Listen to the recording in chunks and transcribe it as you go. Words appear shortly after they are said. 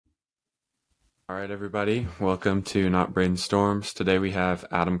All right, everybody. Welcome to Not Brainstorms. Today we have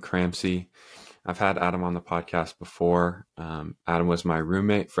Adam Crampsey. I've had Adam on the podcast before. Adam was my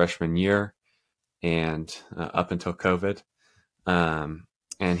roommate freshman year and up until COVID.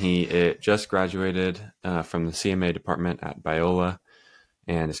 And he just graduated from the CMA department at Biola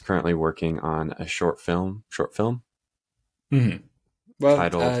and is currently working on a short film hmm Well,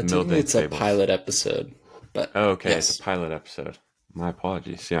 titled technically Mildank it's a Fables. pilot episode, but Oh, okay, it's a yes. pilot episode. My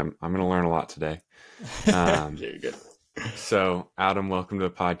apologies. See, I'm going to learn a lot today. Um, Very good. So, Adam, welcome to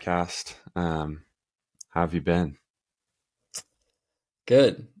the podcast. How have you been?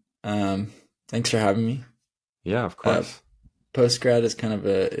 Good. Thanks for having me. Yeah, of Uh, course. Post grad is kind of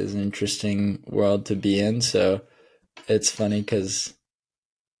is an interesting world to be in. So it's funny because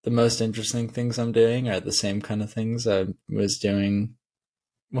the most interesting things I'm doing are the same kind of things I was doing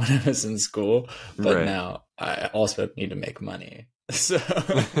when I was in school, but Right. now I also need to make money. So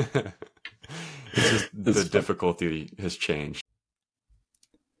It's just the it's fun. difficulty has changed.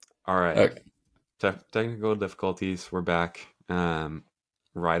 All right. Okay. Technical difficulties. We're back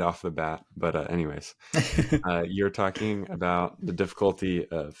right off the bat. But, anyways, you're talking about the difficulty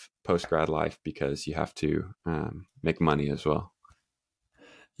of post grad life because you have to make money as well.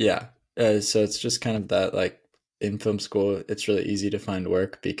 Yeah. So it's just kind of that like in film school, it's really easy to find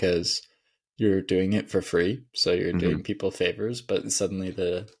work because you're doing it for free. So you're Hmm. doing people favors, but suddenly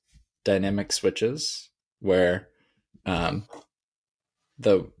the dynamic switches where um,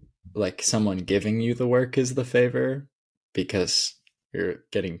 the like someone giving you the work is the favor because you're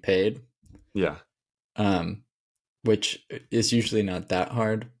getting paid, Yeah. um, which is usually not that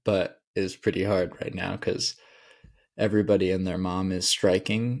hard, but is pretty hard right now because everybody and their mom is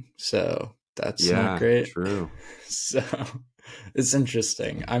striking. So that's not Yeah. great. True. So it's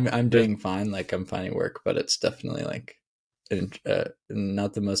interesting. I'm There's doing fine. Like I'm finding work, but it's definitely like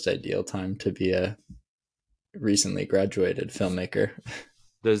not the most ideal time to be a recently graduated filmmaker.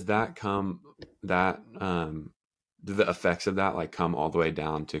 Does that come that do the effects of that like come all the way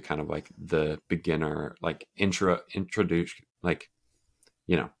down to kind of like the beginner like introduce like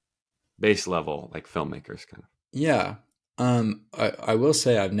you know base level like filmmakers kind Yeah. I will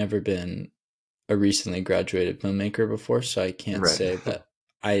say I've never been a recently graduated filmmaker before, so I of can't right. say that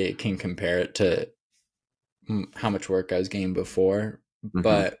I can compare it to how much work I was getting before. Hmm.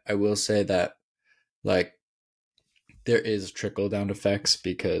 But I will say that like there is trickle down effects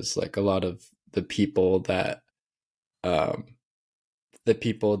because like a lot of the people that um the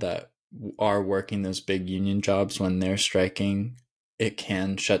people that are working those big union jobs when they're striking, it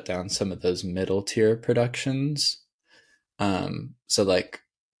can shut down some of those middle tier productions. So like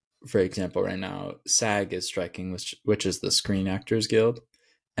for example, right now SAG is striking, which is the Screen Actors Guild,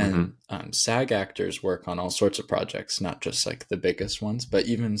 Hmm. and SAG actors work on all sorts of projects, not just like the biggest ones, but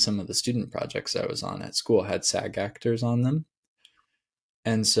even some of the student projects I was on at school had SAG actors on them,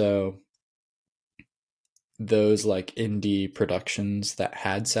 and so those like indie productions that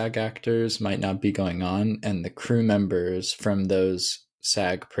had SAG actors might not be going on, and the crew members from those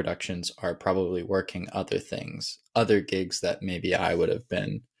SAG productions are probably working other things, other gigs that maybe I would have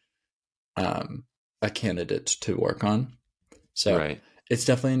been um, a candidate to work on. So Right. it's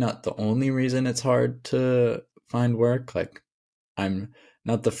definitely not the only reason it's hard to find work. Like I'm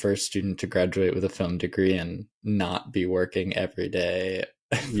not the first student to graduate with a film degree and not be working every day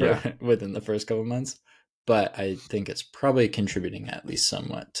for Yeah. within the first couple of months, but I think it's probably contributing at least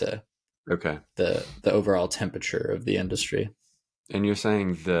somewhat to Okay. the overall temperature of the industry. And you're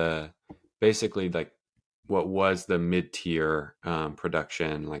saying the basically like what was the mid tier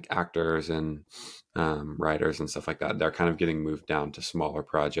production like actors and writers and stuff like that they're kind of getting moved down to smaller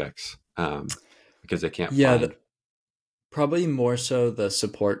projects because they can't Yeah, find. probably more so the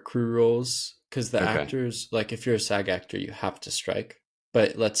support crew roles because the Okay. actors, like if you're a SAG actor, you have to strike.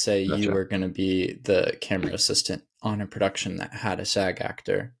 But let's say you Gotcha. were going to be the camera assistant on a production that had a SAG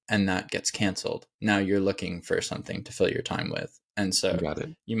actor and that gets canceled. Now you're looking for something to fill your time with. And so Got it.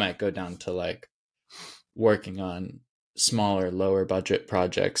 you might go down to like working on smaller, lower budget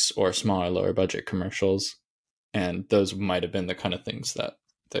projects or smaller, lower budget commercials. And those might have been the kind of things that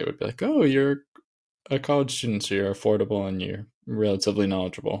they would be like, oh, you're a college student, so you're affordable and you're relatively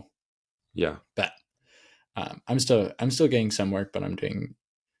knowledgeable. Yeah. But I'm still getting some work, but I'm doing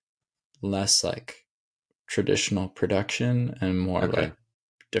less like traditional production and more Okay. like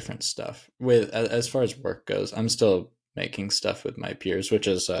different stuff. With as far as work goes, I'm still making stuff with my peers, which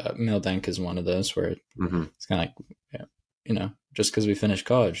is Mildank is one of those where Hmm. it's kind of like yeah, just because we finished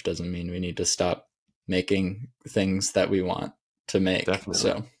college doesn't mean we need to stop making things that we want to make. Definitely.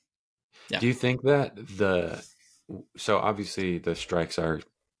 So yeah. Do you think that the so obviously the strikes are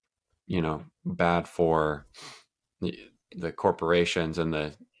bad for the corporations and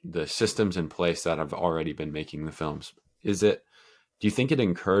the systems in place that have already been making the films. Do you think it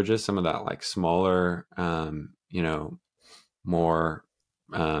encourages some of that like smaller, more,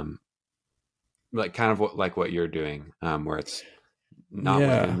 like kind of what you're doing, where it's not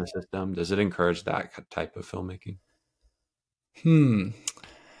within Yeah. the system? Does it encourage that type of filmmaking? Hmm.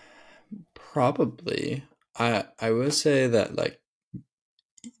 Probably. I will say that like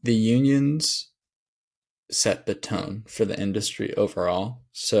the unions set the tone for the industry overall.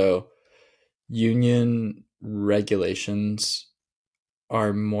 So union regulations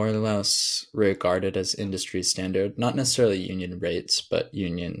are more or less regarded as industry standard, not necessarily union rates, but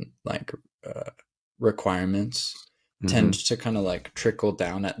union like uh, requirements tend Mm-hmm. to kind of like trickle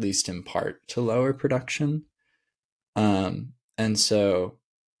down at least in part to lower production. And so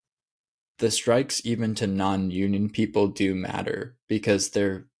the strikes even to non-union people do matter because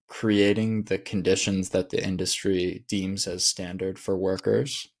they're creating the conditions that the industry deems as standard for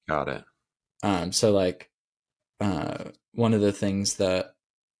workers. Got it. So like one of the things that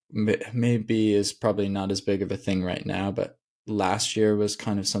maybe is probably not as big of a thing right now, but last year was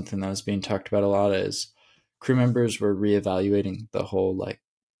kind of something that was being talked about a lot is crew members were reevaluating the whole like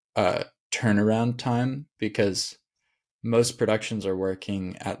uh turnaround time because most productions are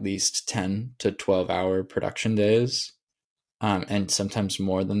working at least 10 to 12-hour production days, and sometimes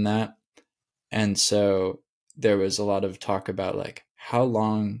more than that. And so there was a lot of talk about like how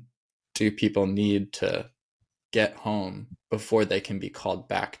long do people need to get home before they can be called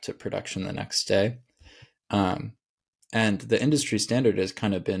back to production the next day. Um, and the industry standard has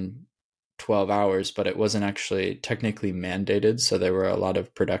kind of been 12 hours, but it wasn't actually technically mandated. So there were a lot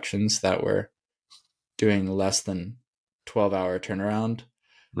of productions that were doing less than 12-hour turnaround.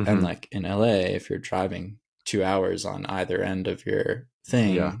 And Mm-hmm. like in LA, if you're driving 2 hours on either end of your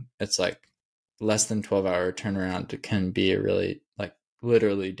Yeah. thing, it's like less than 12-hour turnaround can be a really like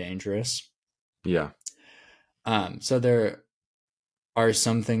literally dangerous. Yeah. So there are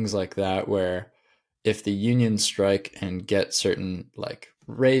some things like that where if the unions strike and get certain like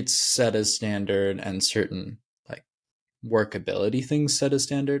rates set as standard and certain like workability things set as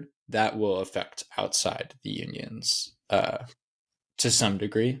standard, that will affect outside the unions to some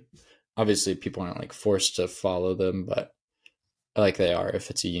degree. Obviously, people aren't like forced to follow them, but like they are if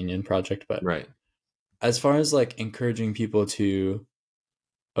it's a union project. But Right. as far as like encouraging people to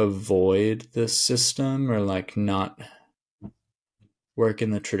avoid the system or like not work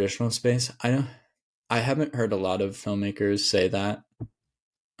in the traditional space, I haven't heard a lot of filmmakers say that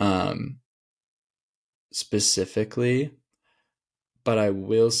um, specifically, but I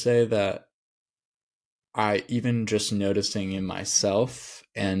will say that I even just noticing in myself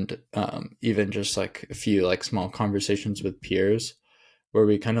and even just like a few like small conversations with peers where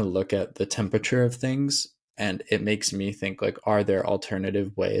we kind of look at the temperature of things and it makes me think like are there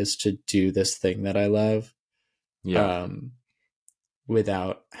alternative ways to do this thing that I love Yeah. um,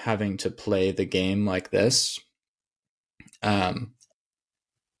 without having to play the game like this. Um,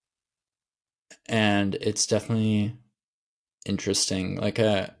 and it's definitely interesting. Like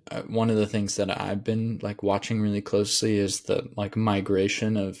one of the things that I've been like watching really closely is the like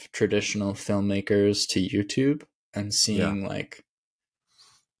migration of traditional filmmakers to YouTube and Yeah. seeing like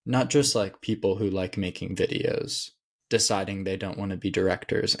not just like people who like making videos deciding they don't want to be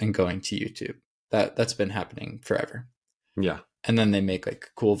directors and going to YouTube. That's been happening forever. Yeah. And then they make like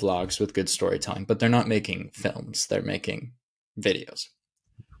cool vlogs with good storytelling, but they're not making films, they're making videos.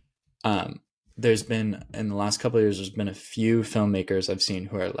 Um, there's been in the last couple of years, there's been a few filmmakers I've seen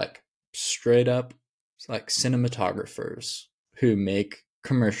who are like straight up like cinematographers who make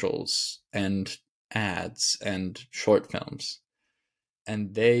commercials and ads and short films,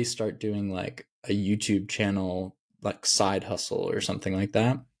 and they start doing like a YouTube channel, like side hustle or something like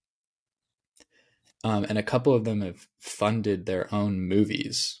that. And a couple of them have funded their own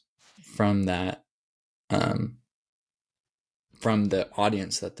movies from that, um, from the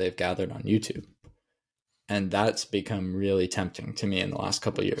audience that they've gathered on YouTube. And that's become really tempting to me in the last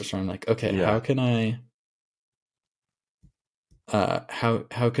couple of years where I'm like, okay, how Yeah. can I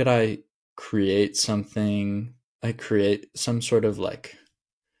how could I create something, like create some sort of like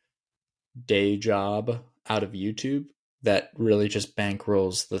day job out of YouTube that really just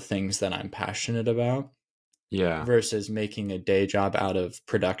bankrolls the things that I'm passionate about Yeah. versus making a day job out of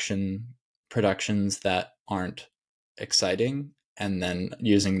productions that aren't exciting and then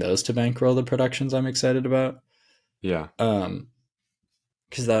using those to bankroll the productions I'm excited about. Yeah. Um,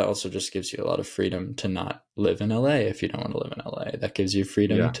 because that also just gives you a lot of freedom to not live in LA if you don't want to live in LA. That gives you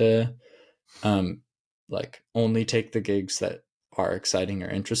freedom Yeah. to like only take the gigs that are exciting or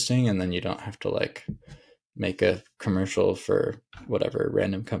interesting, and then you don't have to like make a commercial for whatever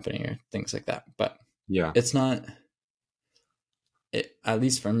random company or things like that. But Yeah. it's not, at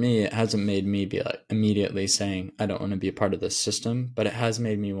least for me, it hasn't made me be like immediately saying I don't want to be a part of this system, but it has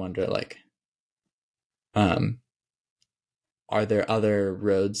made me wonder like, um, are there other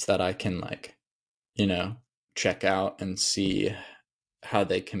roads that I can like, check out and see how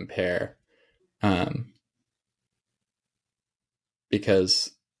they compare? Um,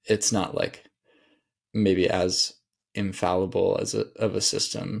 because it's not like maybe as infallible as of a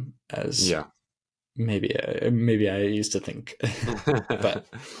system as Yeah. maybe I used to think. But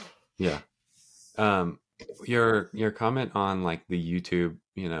Yeah. Um, your comment on like the YouTube,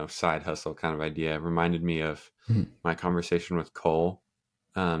 side hustle kind of idea reminded me of my conversation with Cole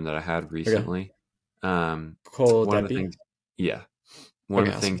that I had okay, recently. Cole One of the Debbie. things, yeah, one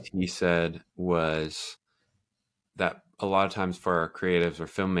Okay, of the awesome. things he said was that a lot of times for our creatives or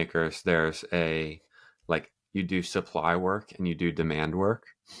filmmakers, there's a like you do supply work and you do demand work,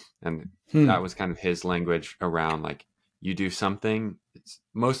 and that was kind of his language around like you do something.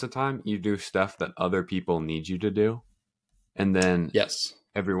 Most of the time, you do stuff that other people need you to do, and then Yes.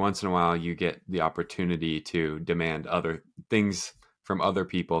 every once in a while, you get the opportunity to demand other things from other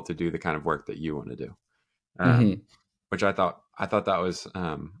people to do the kind of work that you want to do. Um, Mm-hmm. which I thought that was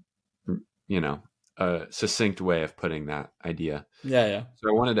you know a succinct way of putting that idea. Yeah, yeah. So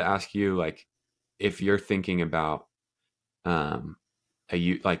I wanted to ask you, like, if you're thinking about um,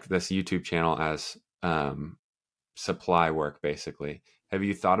 like this YouTube channel as supply work, basically. Have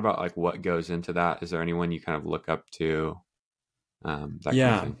you thought about like what goes into that? Is there anyone you kind of look up to, that kind of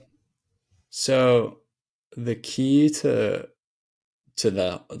Yeah. thing? So the key to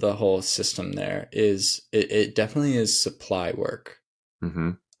the whole system there is it definitely is supply work.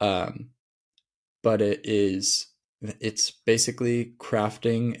 Mm-hmm. Um, but it's basically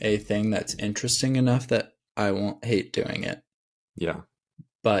crafting a thing that's interesting enough that I won't hate doing it. Yeah.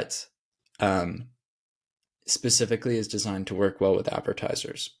 But um specifically is designed to work well with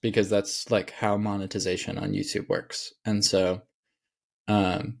advertisers because that's like how monetization on YouTube works. And so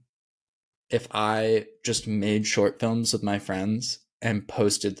um if I just made short films with my friends and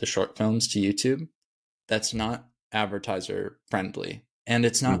posted the short films to YouTube, that's not advertiser friendly and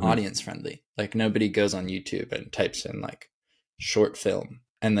it's not Mm-hmm. audience friendly. Like nobody goes on YouTube and types in like short film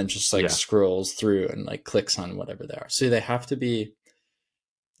and then just like Yeah. scrolls through and like clicks on whatever they are. So they have to be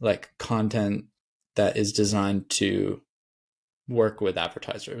like content that is designed to work with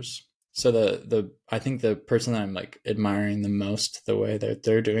advertisers. So the I think the person that I'm like admiring the most the way that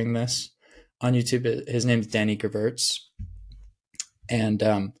they're doing this on YouTube, his name's Danny Gerverts, and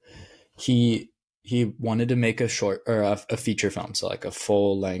he wanted to make a short or a feature film, so like a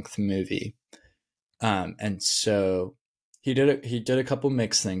full length movie, and so he did a couple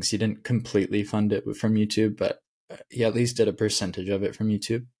mixed things. He didn't completely fund it from YouTube, but he at least did a percentage of it from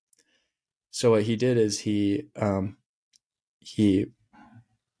YouTube. So what he did is he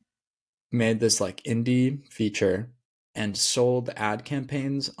made this like indie feature and sold ad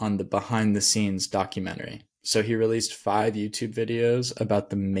campaigns on the behind the scenes documentary. So he released 5 YouTube videos about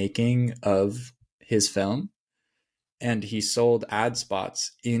the making of his film and he sold ad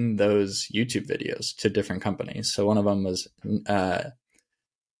spots in those YouTube videos to different companies. So one of them was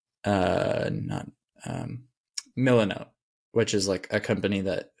not Milano, which is like a company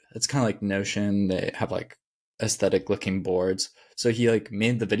that it's kind of like Notion. They have like aesthetic looking boards. So he like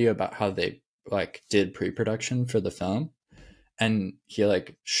made the video about how they like did pre-production for the film and he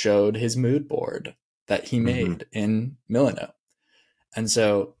like showed his mood board that he Mm-hmm. made in Milano. And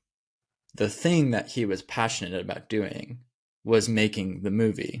so the thing that he was passionate about doing was making the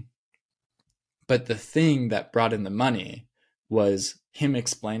movie. But the thing that brought in the money was him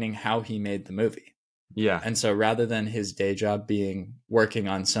explaining how he made the movie. Yeah. And so rather than his day job being working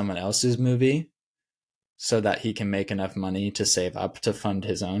on someone else's movie so that he can make enough money to save up to fund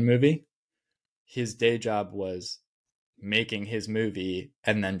his own movie, his day job was making his movie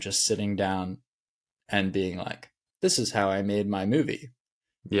and then just sitting down and being like, this is how I made my movie.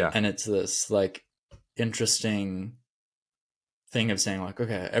 Yeah. And it's this like interesting thing of saying like,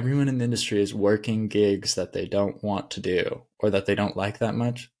 okay, everyone in the industry is working gigs that they don't want to do or that they don't like that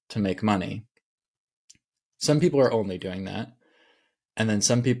much to make money. Some people are only doing that, and then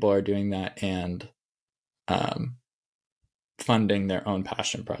some people are doing that and um, funding their own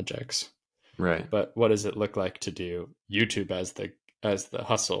passion projects. Right. But what does it look like to do YouTube as the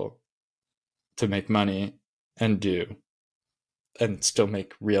hustle to make money and do and still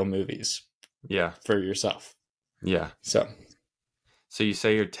make real movies Yeah. for yourself? Yeah. So So you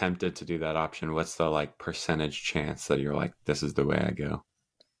say you're tempted to do that option. What's the like percentage chance that you're like, this is the way I go?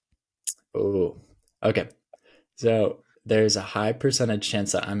 Oh, okay. So there's a high percentage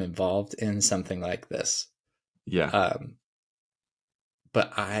chance that I'm involved in something like this. Yeah. Um,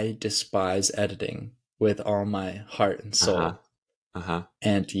 but I despise editing with all my heart and Uh-huh. soul. Uh-huh.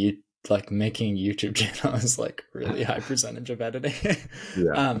 And you like making a YouTube channel is like really high percentage of editing.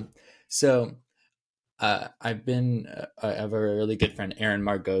 Yeah. um, so I have a really good friend, Aaron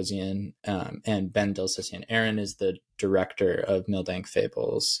Margosian, and Ben Dilsessian. Aaron is the director of Mildank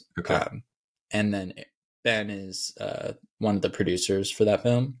Fables. Okay. And then Ben is one of the producers for that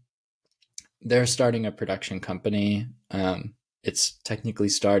film. They're starting a production company. It's technically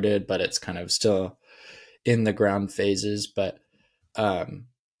started, but it's kind of still in the ground phases. But um,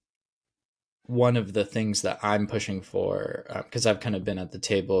 one of the things that I'm pushing for, because I've kind of been at the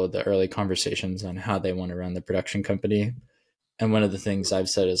table, the early conversations on how they want to run the production company. And one of the things I've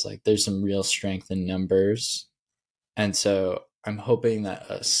said is like, there's some real strength in numbers. And so I'm hoping that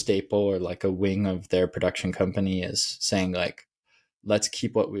a staple or like a wing of their production company is saying like, let's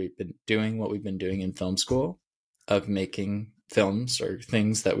keep what we've been doing in film school of making films or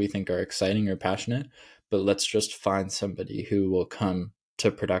things that we think are exciting or passionate, but let's just find somebody who will come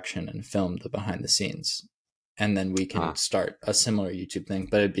to production and film the behind the scenes. And then we can Ah, start a similar YouTube thing,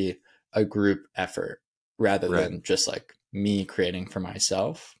 but it'd be a group effort rather right. than just like me creating for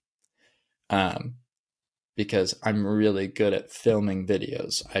myself. Um, because I'm really good at filming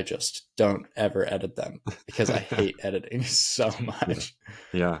videos. I just don't ever edit them because I hate editing so Yeah. much.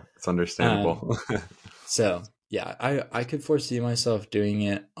 Yeah, it's Um, understandable. so yeah, I could foresee myself doing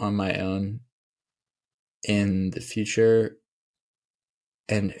it on my own in the future,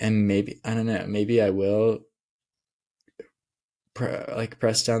 and maybe I don't know, maybe I will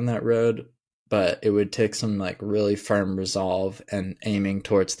press down that road, but it would take some like really firm resolve and aiming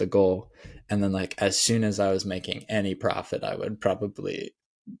towards the goal. And then like as soon as I was making any profit, I would probably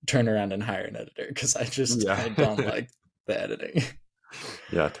turn around and hire an editor because Yeah. I don't like the editing.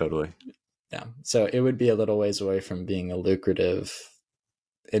 Yeah, totally. Yeah. So it would be a little ways away from being a lucrative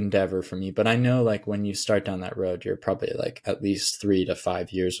endeavor for me. But I know like when you start down that road, you're probably like at least 3 to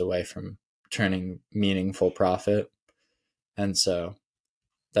 5 years away from turning meaningful profit. And so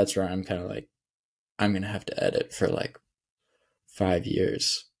that's where I'm kind of like, I'm gonna have to edit for like 5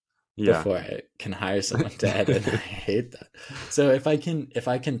 years Yeah. before I can hire someone to edit. I hate that. So if I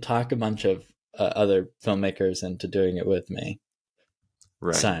can talk a bunch of other filmmakers into doing it with me,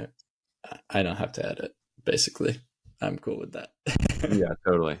 Right. so I don't have to edit. Basically, I'm cool with that. Yeah,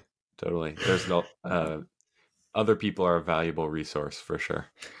 totally. Totally. There's no other people are a valuable resource for sure.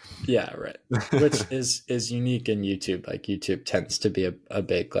 Yeah, right. Which is unique in YouTube. Like YouTube tends to be a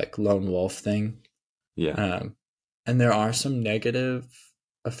big like lone wolf thing. Yeah. Um, and there are some negative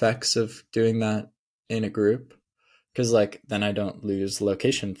effects of doing that in a group because like then I don't lose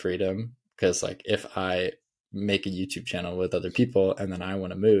location freedom because like if I make a YouTube channel with other people and then I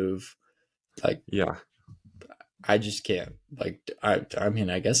want to move, like Yeah. I just can't. Like I mean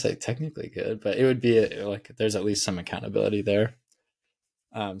I guess I technically could, but it would be like there's at least some accountability there.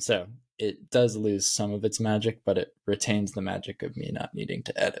 So it does lose some of its magic, but it retains the magic of me not needing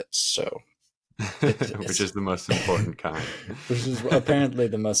to edit. So Which it's is the most important kind. which is apparently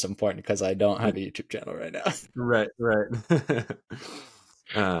the most important because I don't have a YouTube channel right now. Right, right.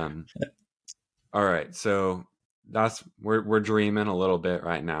 um all right. So that's we're dreaming a little bit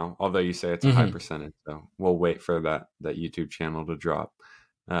right now, although you say it's a high Mm-hmm. percentage, so we'll wait for that YouTube channel to drop.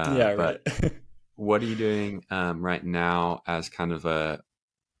 Yeah, But right. what are you doing right now as kind of a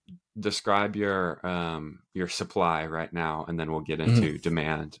describe your supply right now, and then we'll get Mhm. into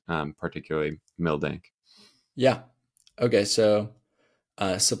demand, particularly Mildank. Yeah. Okay. So,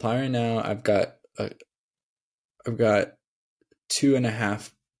 supply right now, I've got two and a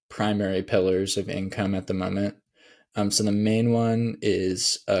half primary pillars of income at the moment. So the main one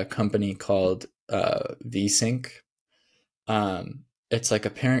is a company called VSync. It's like a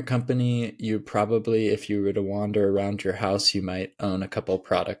parent company. You probably, if you were to wander around your house, you might own a couple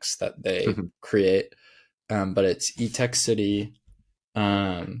products that they create. But it's eTech City,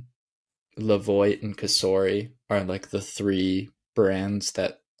 um, Lavoit and Kasori are like the three brands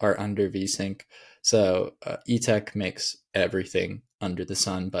that are under VSync. So eTech makes everything under the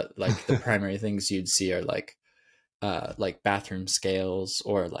sun, but like the primary things you'd see are like bathroom scales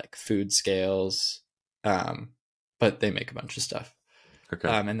or like food scales. But they make a bunch of stuff. Okay.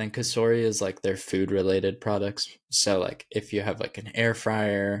 And then Kasori is like their food related products. So like if you have like an air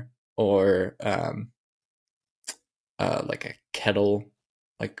fryer or like a kettle,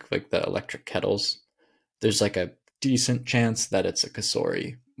 like the electric kettles. There's like a decent chance that it's a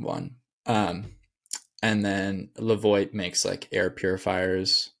Kasori one. And then Levoit makes like air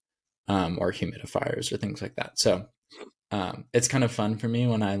purifiers or humidifiers or things like that. So it's kind of fun for me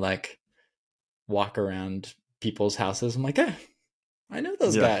when I like walk around people's houses. I'm like, I know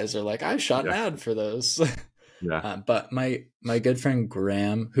those guys, or like I shot an ad for those. But my good friend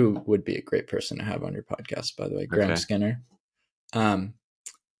Graham, who would be a great person to have on your podcast, by the way, Graham Skinner,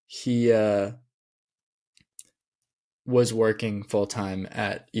 he was working full time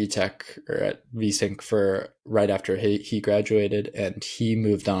at eTech or at VSync for right after he graduated, and he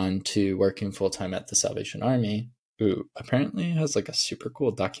moved on to working full time at the Salvation Army, who apparently has like a super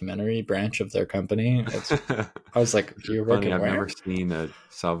cool documentary branch of their company. I was like, "You're working I've where?" never seen a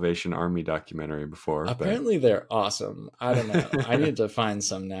Salvation Army documentary before. Apparently, they're awesome. I don't know. I need to find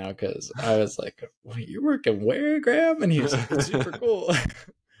some now because I was like, well, "You're working where, Graham?" And he was like, "It's super cool."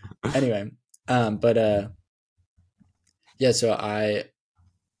 Anyway, yeah, so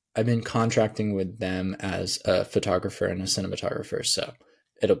I've been contracting with them as a photographer and a cinematographer. So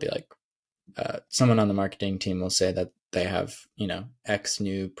it'll be like someone on the marketing team will say that they have, X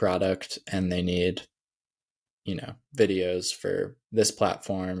new product and they need, videos for this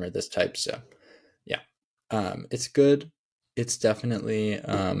platform or this type. So yeah, it's good. It's definitely,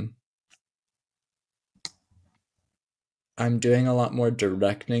 I'm doing a lot more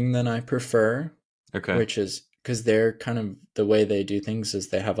directing than I prefer. Okay. Which is because they're kind of the way they do things is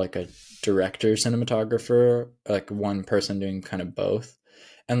they have like a director cinematographer, like one person doing kind of both.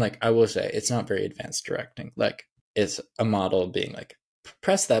 And like I will say, it's not very advanced directing. Like it's a model being like,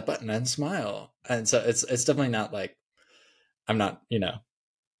 press that button and smile. And so it's definitely not like I'm not,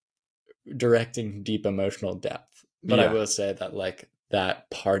 directing deep emotional depth. But I will say that like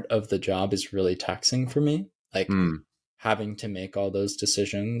that part of the job is really taxing for me. Like having to make all those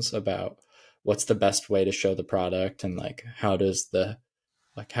decisions about what's the best way to show the product and like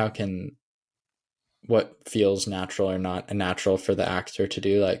what feels natural or not natural for the actor to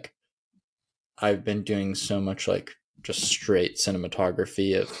do. Like I've been doing so much like just straight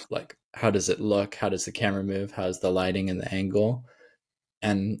cinematography of like how does it look, how does the camera move, how's the lighting and the angle,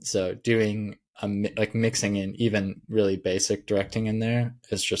 and so doing like mixing in even really basic directing in there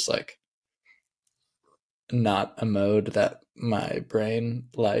is just like not a mode that my brain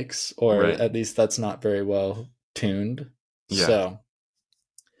likes, or at least that's not very well tuned. So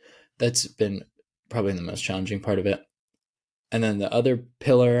that's been probably the most challenging part of it. And then the other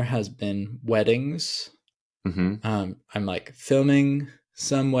pillar has been weddings. I'm like filming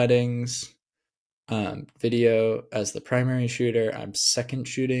some weddings, video as the primary shooter. I'm second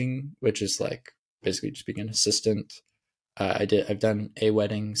shooting, which is like basically just being an assistant. I've done a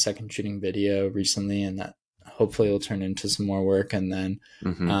wedding second shooting video recently, and that hopefully will turn into some more work. And then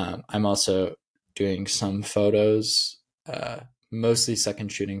I'm also doing some photos, mostly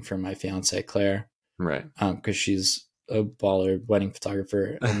second shooting for my fiance Claire, right? Because she's a baller wedding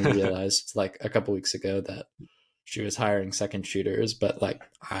photographer, and we realized like a couple weeks ago that she was hiring second shooters, but like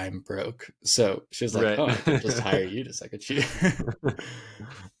I'm broke, so she was like, "Oh, I can just hire you to second shoot."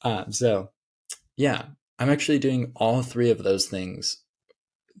 So yeah, I'm actually doing all three of those things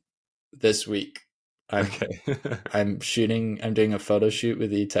this week. I'm doing a photo shoot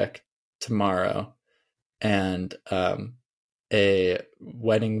with eTech tomorrow, and a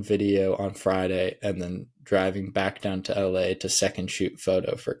wedding video on Friday, and then driving back down to LA to second shoot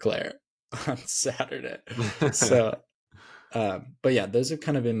photo for Claire on Saturday. So but yeah, those have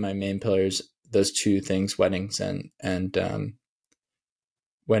kind of been my main pillars, those two things, weddings and the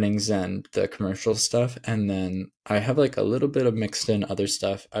commercial stuff. And then I have like a little bit of mixed in other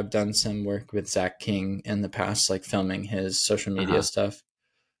stuff. I've done some work with Zach King in the past, like filming his social media stuff.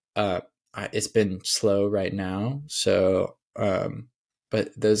 It's been slow right now. So, but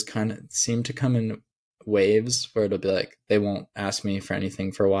those kind of seem to come in waves where it'll be like, they won't ask me for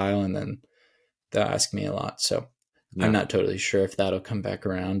anything for a while, and then they'll ask me a lot. So I'm not totally sure if that'll come back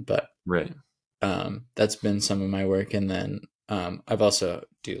around, but that's been some of my work. And then I've also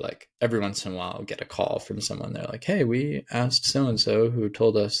do like every once in a while I'll get a call from someone. They're like, "Hey, we asked so-and-so who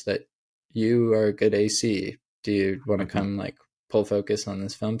told us that you are a good AC. Do you want to come like pull focus on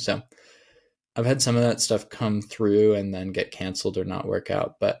this film?" So I've had some of that stuff come through and then get canceled or not work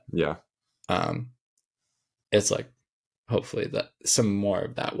out. But it's like, hopefully that some more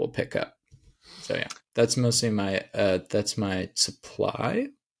of that will pick up. So yeah, that's mostly that's my supply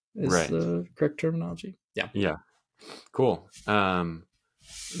is the correct terminology. Yeah. Cool.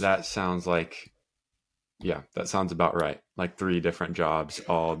 That sounds like, that sounds about right. Like 3 different jobs,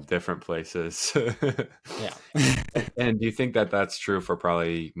 all different places. Yeah. And do you think that that's true for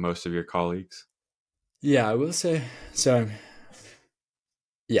probably most of your colleagues? Yeah, I will say so.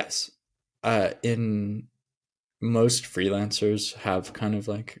 Yes, in most freelancers have kind of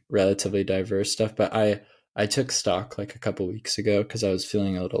like relatively diverse stuff, but I took stock like a couple weeks ago because I was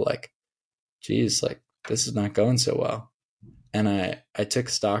feeling a little like, geez, like this is not going so well. And I took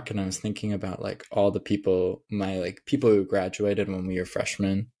stock and I was thinking about like all the people, my like people who graduated when we were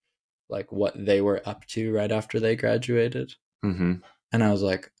freshmen, like what they were up to right after they graduated. Mm-hmm. And I was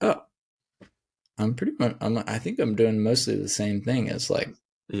like, oh, I'm pretty much, I think I'm doing mostly the same thing as like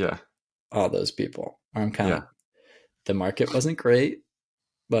Yeah. all those people. I'm kind of, Yeah. the market wasn't great.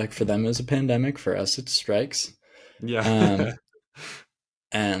 Like for them, it was a pandemic. For us, it's strikes. Yeah. Um,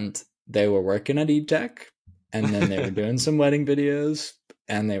 and they were working at eTech, and then they were doing some wedding videos,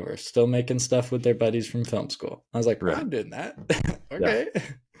 and they were still making stuff with their buddies from film school. I was like, Right. I'm doing that. Yeah. Okay.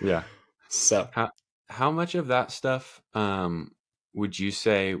 Yeah. So, How much of that stuff would you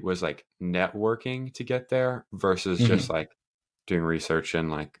say was like networking to get there versus just mhm. like doing research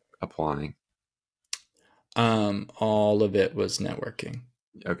and like applying? All of it was networking.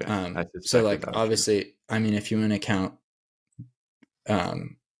 Okay. I So suspected like that was true. obviously, I mean, if you want to count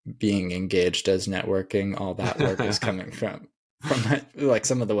um being engaged as networking, all that work is coming from my, like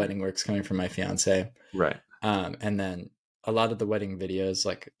some of the wedding work's coming from my fiance. Right. And then a lot of the wedding videos,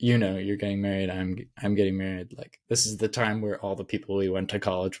 like you're getting married, I'm getting married. Like this is the time where all the people we went to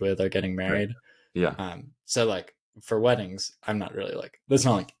college with are getting Right. married. Yeah. So like for weddings, I'm not really like, that's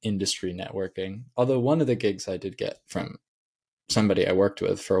not like industry networking. Although one of the gigs I did get from somebody I worked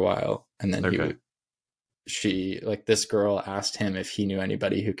with for a while, and then Okay. she like this girl asked him if he knew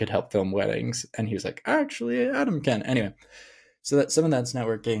anybody who could help film weddings, and he was like, actually, Adam can. Anyway, so that some of that's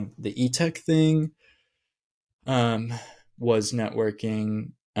networking. The e-tech thing um, was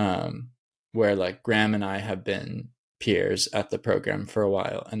networking, where like Graham and I have been peers at the program for a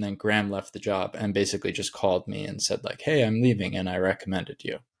while, and then Graham left the job and basically just called me and said like, "Hey, I'm leaving, and I recommended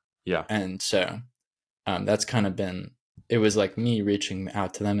you." Yeah. And so that's kind of been, it was like me reaching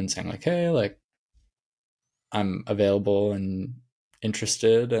out to them and saying like, "Hey, like I'm available and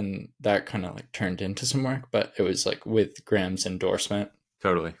interested," and that kind of like turned into some work, but it was like with Graham's endorsement.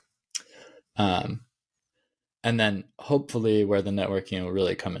 Totally. Um, and then hopefully where the networking will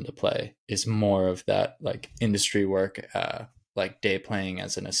really come into play is more of that like industry work, like day playing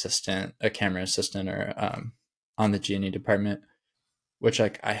as an assistant, a camera assistant, or on the G&E department, which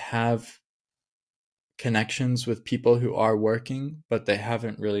like I have connections with people who are working, but they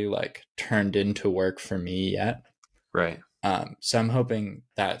haven't really like turned into work for me yet. Right. So I'm hoping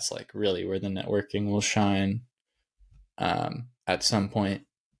that's like really where the networking will shine at some point.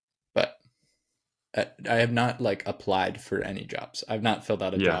 But I have not like applied for any jobs. I've not filled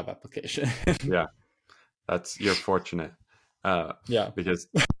out a Yeah. job application. Yeah. You're fortunate. Uh, Yeah. because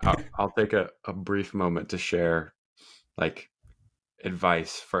I'll take a brief moment to share like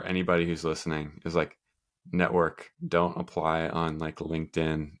advice for anybody who's listening is like network, don't apply on like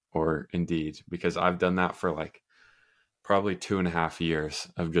LinkedIn or Indeed, because I've done that for like probably 2.5 years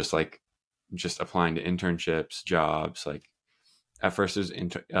of just applying to internships, jobs. Like at first it was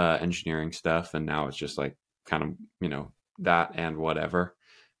engineering stuff, and now it's just like kind of that and whatever.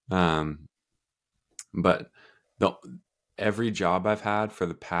 Um, but the every job I've had for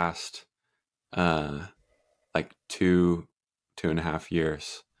the past uh like 2.5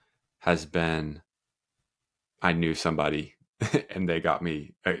 years has been I knew somebody and they got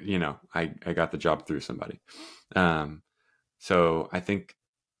me, I got the job through somebody. Um, so I think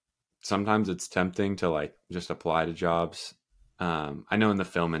sometimes it's tempting to like just apply to jobs. I know in the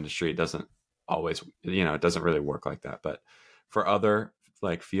film industry, it doesn't always, it doesn't really work like that, but for other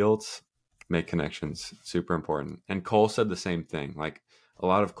like fields, make connections, super important. And Cole said the same thing. Like a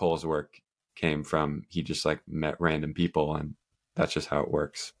lot of Cole's work came from, he just like met random people and that's just how it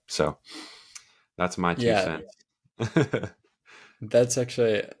works. So that's my two Yeah. cents. That's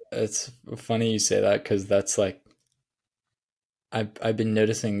actually, it's funny you say that because that's like, I've been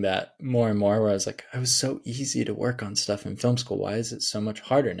noticing that more and more where I was like, I was so easy to work on stuff in film school. Why is it so much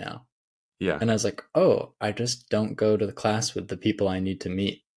harder now? Yeah, And I was like, oh, I just don't go to the class with the people I need to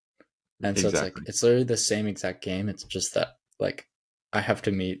meet. And so it's like, exactly. it's literally the same exact game. It's just that like I have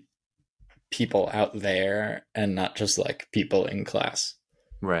to meet people out there and not just like people in class.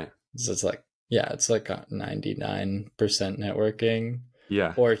 Right. So it's like, yeah, it's like a 99% networking,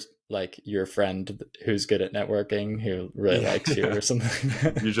 Yeah. or like your friend who's good at networking who really Yeah. likes you or something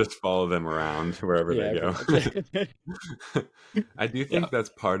like You that. just follow them around wherever they Yeah, go. pretty much. I do Yeah. think that's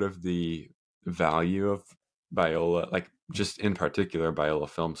part of the value of Biola, like just in particular Biola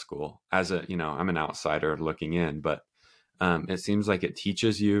Film School. As I'm an outsider looking in, but it seems like it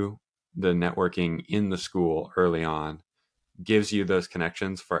teaches you. the networking in the school early on gives you those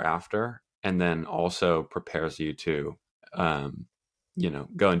connections for after, and then also prepares you to,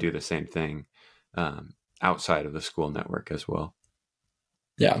 go and do the same thing outside of the school network as well.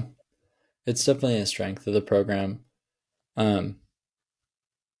 Yeah, it's definitely a strength of the program. Um,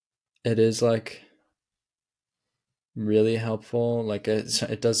 it is like really helpful. Like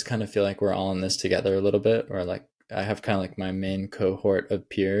it does kind of feel like we're all in this together a little bit, or like I have kind of like my main cohort of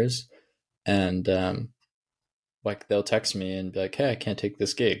peers, and like they'll text me and be like, "Hey, I can't take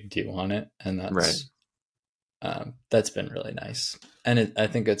this gig. Do you want it?" And Right. that's been really nice. And I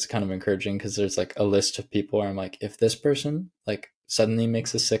think it's kind of encouraging because there's like a list of people where I'm like, if this person like suddenly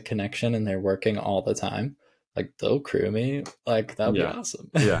makes a sick connection and they're working all the time, like they'll crew me, like that'll be Yeah. awesome.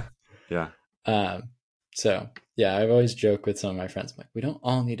 Yeah. Yeah. um, so yeah, I've always joked with some of my friends, I'm like, we don't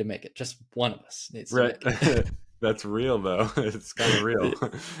all need to make it, just one of us needs to Right. make it. That's real though. It's kind of real.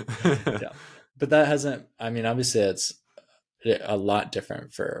 Yeah, but that hasn't. I mean, obviously, it's a lot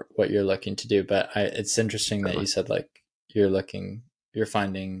different for what you're looking to do. But it's interesting that you Certainly. said like you're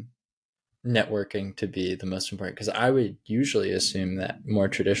finding networking to be the most important, because I would usually assume that more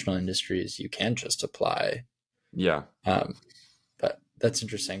traditional industries you can just apply. Yeah. Um, but that's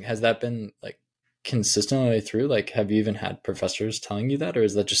interesting. Has that been like consistent all the way through? Like, have you even had professors telling you that, or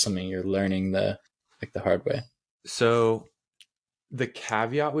is that just something you're learning the hard way? So the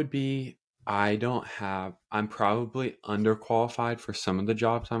caveat would be I'm probably underqualified for some of the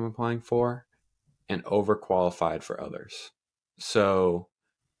jobs I'm applying for and overqualified for others. So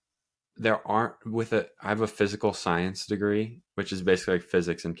there aren't I have a physical science degree, which is basically like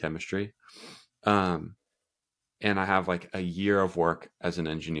physics and chemistry. Um, and I have like a year of work as an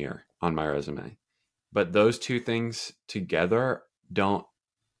engineer on my resume. But those two things together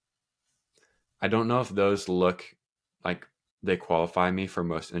I don't know if those look like they qualify me for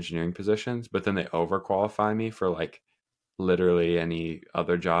most engineering positions, but then they overqualify me for like literally any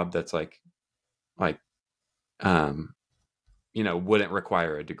other job that's like um wouldn't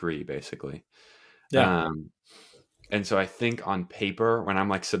require a degree basically. Yeah. Um and so I think on paper when I'm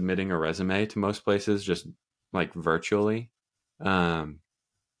like submitting a resume to most places just like virtually, um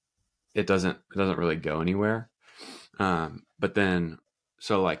it doesn't really go anywhere. But then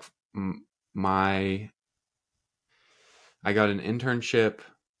so like my I got an internship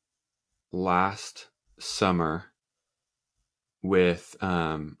last summer with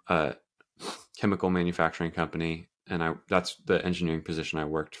a chemical manufacturing company, and that's the engineering position I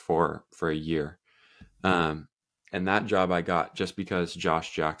worked for a year. Um, and that job I got just because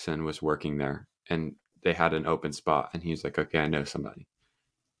Josh Jackson was working there, and they had an open spot, and he's like, "Okay, I know somebody."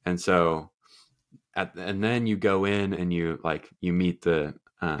 And so, and then you go in and you meet the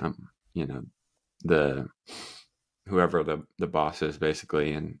whoever the boss is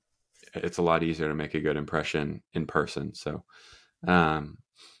basically, and it's a lot easier to make a good impression in person. Um,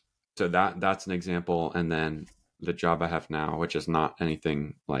 so that's an example. And then the job I have now, which is not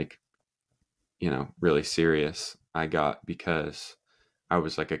anything like, really serious, I got because I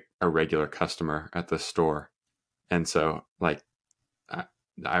was like a regular customer at the store. And so like I,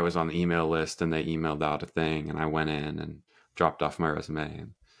 I was on the email list and they emailed out a thing and I went in and dropped off my resume.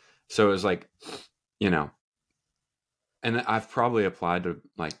 And so it was like, you know, and I've probably applied to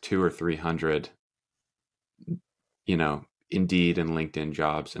like two or 300, Indeed and LinkedIn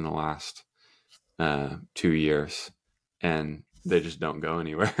jobs in the last 2 years, and they just don't go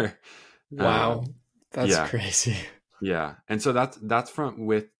anywhere. Wow, um, that's yeah, crazy. yeah, and so that's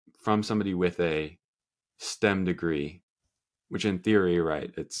from somebody with a STEM degree, which in theory, right,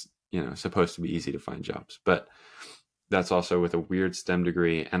 it's supposed to be easy to find jobs, but that's also with a weird STEM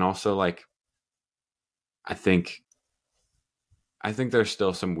degree, and also like I think I think there's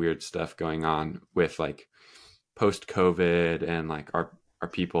still some weird stuff going on with like post COVID and like our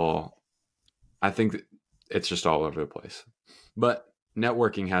people. I think it's just all over the place. But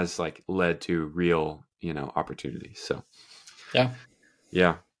networking has like led to real, opportunities. So Yeah.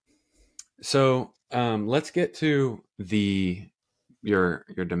 yeah. So let's get to your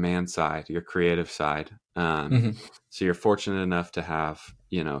demand side, your creative side. Hmm. So you're fortunate enough to have,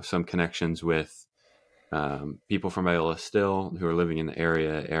 some connections with people from Iowa still who are living in the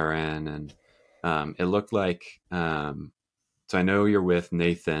area, Aaron, and it looked like so I know you're with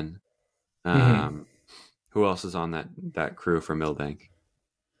Nathan. Hmm. Um, who else is on that crew for Mildank?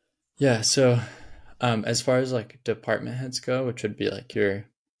 Yeah. So, as far as like department heads go, which would be like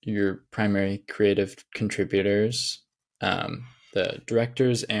your primary creative contributors, the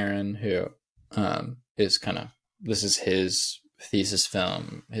director's Aaron, who is kind of, this is his thesis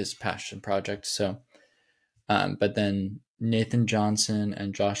film, his passion project. So, but then Nathan Johnson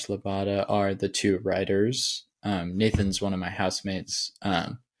and Josh Labata are the two writers. Nathan's one of my housemates.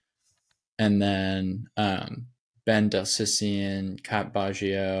 And then Ben Delsician, Kat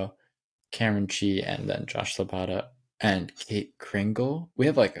Baggio, Cameron Chi, and then Josh Labata and Kate Kringle. We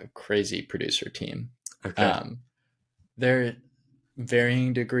have like a crazy producer team. Okay. They're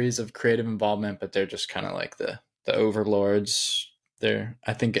varying degrees of creative involvement, but they're just kind of like the overlords. They're,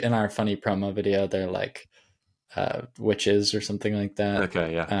 I think in our funny promo video, they're like witches or something like that.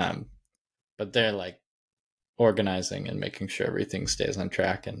 Okay, yeah. But they're like organizing and making sure everything stays on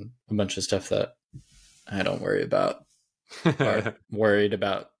track, and a bunch of stuff that I don't worry about are worried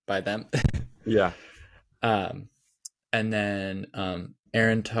about by them. Yeah. And then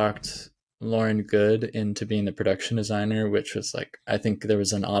Aaron talked Lauren Good into being the production designer, which was like, I think there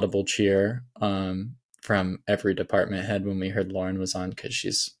was an audible cheer from every department head when we heard Lauren was on, because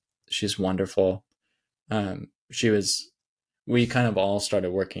she's wonderful. We kind of all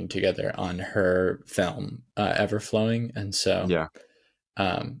started working together on her film Everflowing, and so Yeah.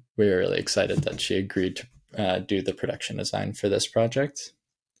 we were really excited that she agreed to do the production design for this project.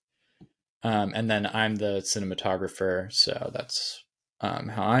 And then I'm the cinematographer, so that's how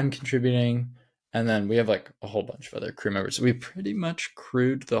I'm contributing. And then we have like a whole bunch of other crew members. We pretty much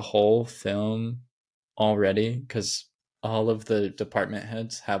crewed the whole film already, because all of the department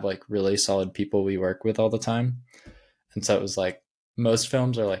heads have like really solid people we work with all the time. And so it was like most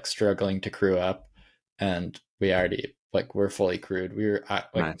films are like struggling to crew up, and we already like we're fully crewed. We were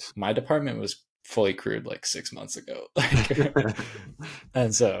like Nice. My department was fully crewed like 6 months ago.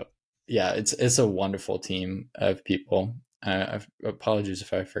 And so yeah, it's a wonderful team of people. Apologies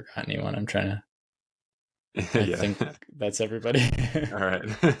if I forgot anyone. I'm trying to. I think that's everybody. All right.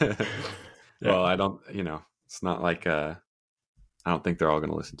 Well, I don't. It's not like I don't think they're all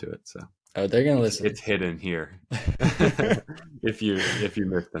going to listen to it. So. Oh, they're gonna listen. It's hidden here. if you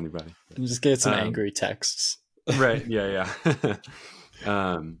missed anybody, and just get some angry texts. Right? Yeah.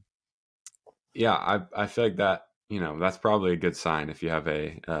 Yeah. I feel like that. That's probably a good sign if you have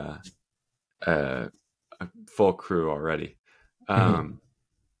a full crew already.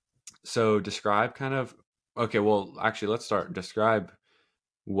 So describe kind of. Okay. Well, actually, let's start. Describe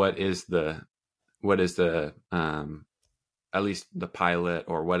what is the at least the pilot,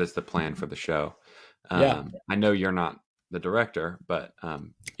 or what is the plan for the show? I know you're not the director, but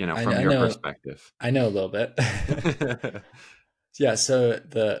from your perspective, I know a little bit. Yeah. So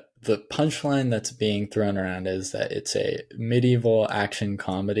the punchline that's being thrown around is that it's a medieval action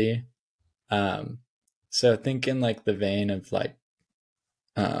comedy. So think in like the vein of like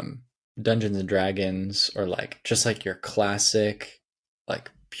Dungeons and Dragons, or like just like your classic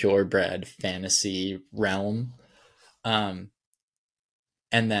like purebred fantasy realm. And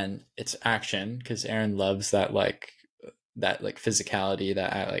then it's action, because Aaron loves that like physicality,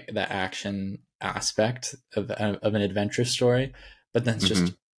 that action aspect of an adventure story, but then it's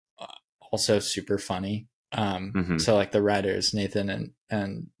just also super funny. So like the writers Nathan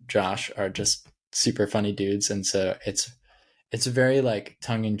and Josh are just super funny dudes, and so it's very like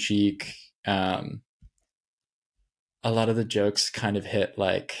tongue-in-cheek. A lot of the jokes kind of hit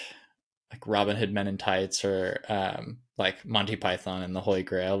like Robin Hood Men in Tights, or like Monty Python and the Holy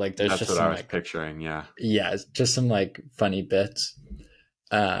Grail. Like there's that's just what some I was like picturing. Yeah, just some like funny bits.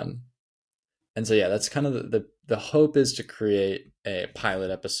 And so yeah, that's kind of the hope, is to create a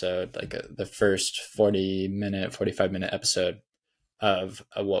pilot episode, like the first 45-minute episode of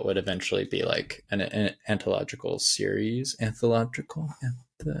what would eventually be like an anthological series, a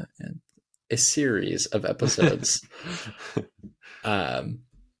series of episodes.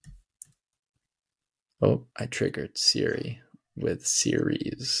 Oh, I triggered Siri with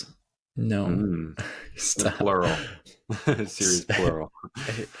series. No, plural. Series plural.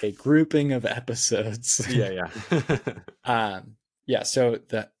 A grouping of episodes. Yeah. Yeah. So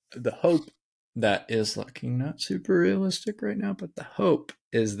the hope that is looking not super realistic right now, but the hope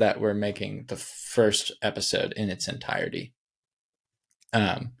is that we're making the first episode in its entirety.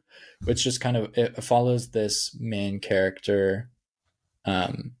 Which just kind of it follows this main character.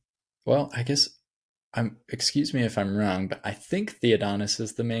 Well, I guess excuse me if I'm wrong, but I think Theodonis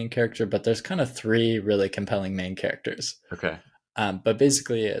is the main character, but there's kind of 3 really compelling main characters. Okay. But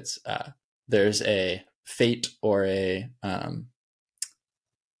basically it's there's a fate, or a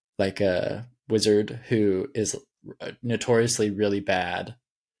like a wizard who is notoriously really bad,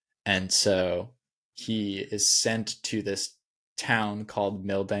 and so he is sent to this town called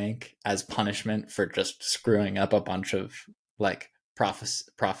Mildank as punishment for just screwing up a bunch of like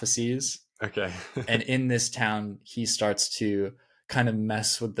prophecies. Okay. And in this town, he starts to kind of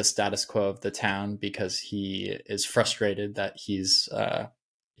mess with the status quo of the town because he is frustrated that he's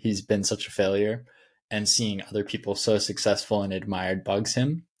been such a failure, and seeing other people so successful and admired bugs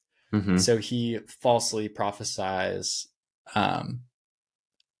him. Mm-hmm. So he falsely prophesies in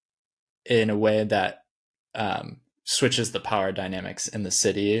a way that switches the power dynamics in the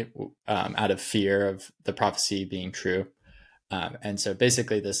city out of fear of the prophecy being true. And so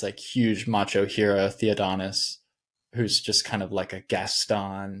basically this like huge macho hero, Theodonis, who's just kind of like a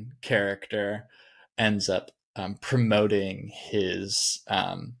Gaston character, ends up promoting his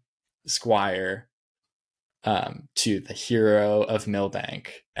squire to the hero of Mildank.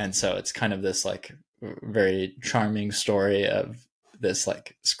 And so it's kind of this like very charming story of this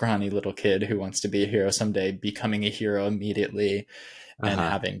like scrawny little kid who wants to be a hero someday becoming a hero immediately and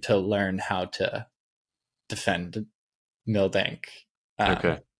having to learn how to defend Mildank.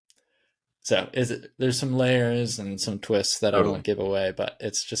 Okay. So there's some layers and some twists that I won't give away, but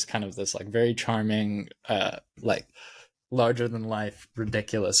it's just kind of this like very charming, like larger than life,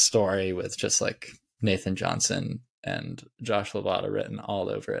 ridiculous story with just like Nathan Johnson and Josh Lavada written all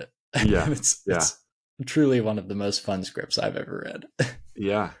over it. Yeah. it's truly one of the most fun scripts I've ever read.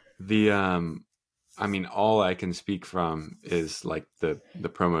 Yeah. The I mean, all I can speak from is like the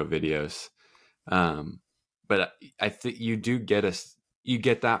promo videos. But I think you do get you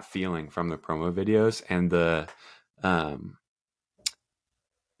get that feeling from the promo videos, and the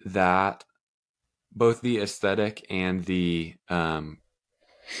that both the aesthetic and the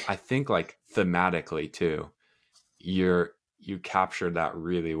I think like thematically too, you captured that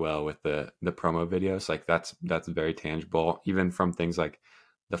really well with the promo videos. Like that's very tangible, even from things like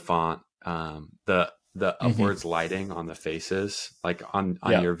the font, the upwards lighting on the faces, like on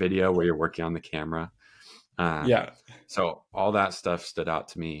your video where you're working on the camera. So all that stuff stood out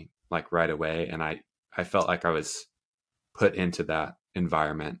to me like right away, and I felt like I was put into that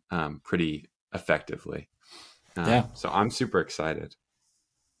environment pretty effectively. So I'm super excited.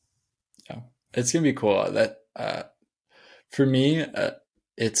 Yeah, it's gonna be cool. That for me,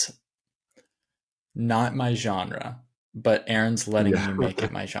 it's not my genre, but Aaron's letting me make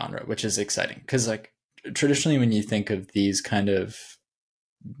it my genre, which is exciting because like traditionally when you think of these kind of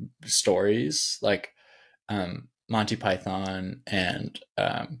stories, like Monty Python and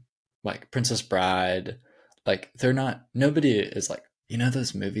like Princess Bride, like nobody is like, you know,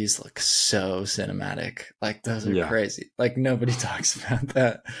 those movies look so cinematic, like those are crazy, like nobody talks about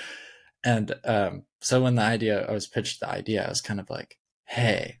that. And so when I was pitched the idea, I was kind of like,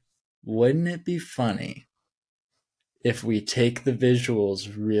 hey, wouldn't it be funny if we take the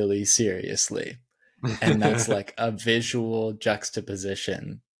visuals really seriously? And that's like a visual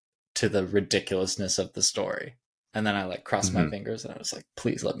juxtaposition to the ridiculousness of the story. And then I like crossed my fingers and I was like,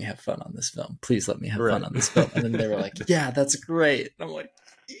 please let me have fun on this film. Please let me have fun on this film. And then they were like, yeah, that's great. And I'm like,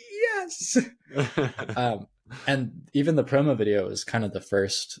 yes. And even the promo video is kind of the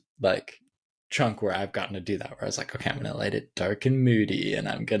first like chunk where I've gotten to do that, where I was like, okay, I'm gonna light it dark and moody, and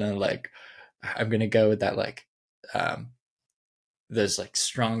I'm gonna go with that like there's like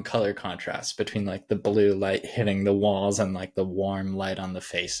strong color contrast between like the blue light hitting the walls and like the warm light on the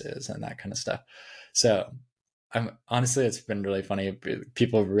faces and that kind of stuff. So I'm honestly, it's been really funny.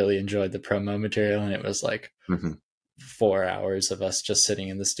 People really enjoyed the promo material, and it was like 4 hours of us just sitting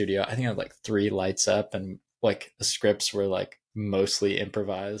in the studio. I think I had like 3 lights up, and like the scripts were like mostly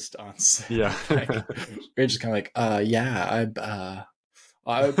improvised on set. Yeah. Like, we're just kind of like,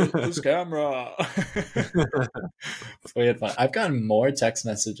 I built this camera. We had fun. I've gotten more text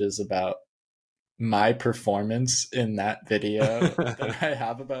messages about my performance in that video than I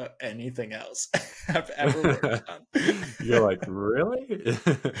have about anything else I've ever worked on. You're like, really?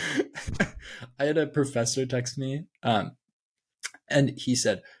 I had a professor text me, and he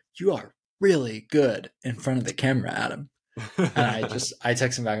said, "You are really good in front of the camera, Adam." And I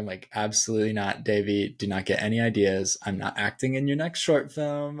texted him back. I'm like, absolutely not, Davey. Do not get any ideas. I'm not acting in your next short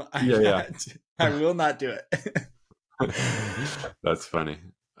film. I will not do it. That's funny.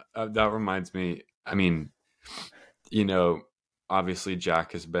 That reminds me. I mean, you know, obviously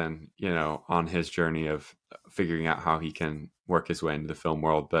Jack has been, you know, on his journey of figuring out how he can work his way into the film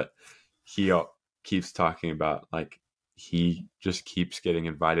world, but he keeps talking about like he just keeps getting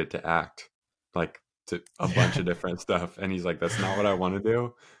invited to act, like to a bunch of different stuff, and he's like, that's not what I want to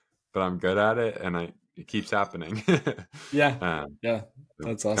do, but I'm good at it, and it keeps happening.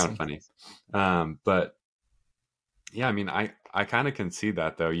 That's awesome. Kind of funny. But yeah, I mean, I kind of can see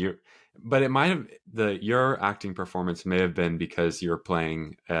that though. But it might have your acting performance may have been because you were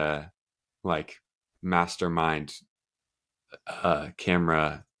playing like mastermind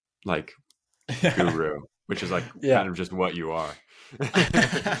camera like guru, which is like kind of just what you are.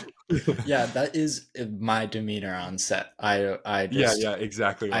 Yeah, that is my demeanor on set. I Yeah, just yeah,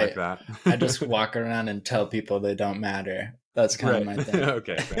 exactly like I that. I just walk around and tell people they don't matter. That's kind of Right. my thing.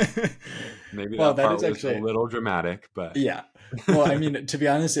 Okay, fair. Maybe Well, that that part is was a actually, little dramatic, but yeah. Well, I mean, to be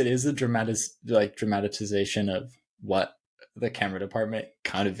honest, it is a dramatization of what the camera department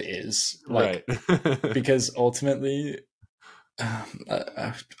kind of is right. like, because ultimately,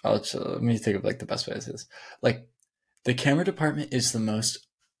 let me think of like the best way to say this. Like, the camera department is the most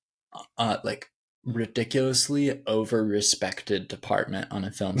like ridiculously over respected department on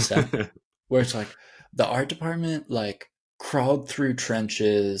a film set, where it's like the art department like crawled through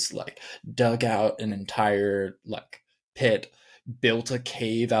trenches, like dug out an entire like pit, built a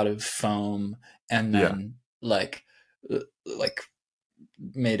cave out of foam, and Yeah, then like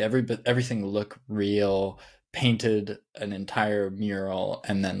made everything look real, painted an entire mural,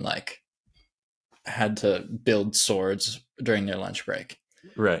 and then like had to build swords during their lunch break.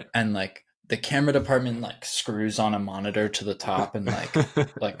 right. And like the camera department like screws on a monitor to the top and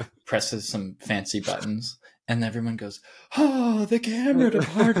like presses some fancy buttons, and everyone goes, oh, the camera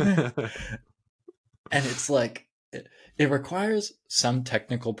department. And it's like it requires some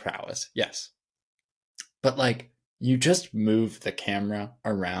technical prowess, yes, but like you just move the camera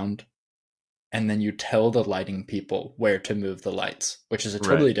around and then you tell the lighting people where to move the lights, which is a Right.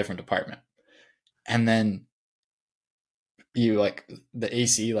 totally different department. And then you like the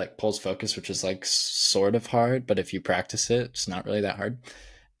AC like pulls focus, which is like sort of hard, but if you practice it, it's not really that hard.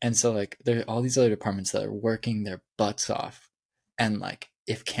 And so like there are all these other departments that are working their butts off. And like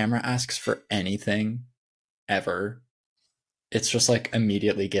if camera asks for anything ever, it's just like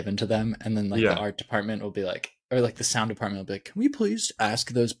immediately given to them. And then like the Yeah. art department will be like, or like the sound department will be like, can we please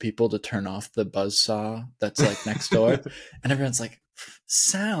ask those people to turn off the buzz saw that's like next door? And everyone's like,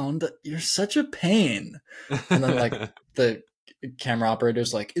 sound, you're such a pain. And then like the camera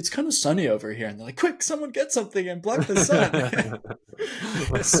operator's like, it's kind of sunny over here. And they're like, quick, someone get something and block the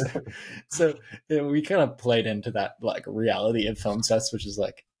sun. so, so we kind of played into that like reality of film sets, which is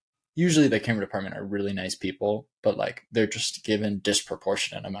like, usually the camera department are really nice people, but like they're just given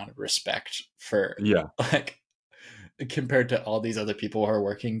disproportionate amount of respect for Yeah. like compared to all these other people who are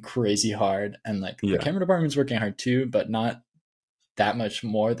working crazy hard. And like the Yeah. camera department's working hard too, but not that much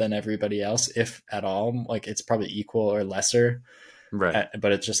more than everybody else, if at all. Like it's probably equal or lesser. Right.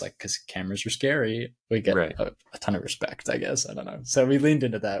 But it's just like because cameras are scary, we get Right. a ton of respect, I guess. I don't know. So we leaned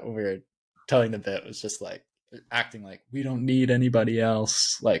into that when we were telling the bit. It was just like acting like we don't need anybody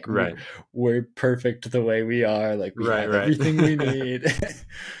else. Like Right. we're perfect the way we are. Like we Right. have Right. everything we need.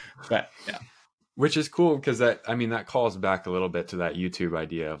 But yeah, Which is cool because that calls back a little bit to that YouTube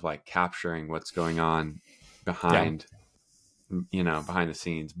idea of like capturing what's going on yeah, behind, behind the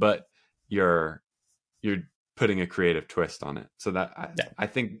scenes, but you're you're putting a creative twist on it. So that yeah, I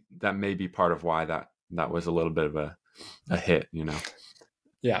think that may be part of why that was a little bit of a hit.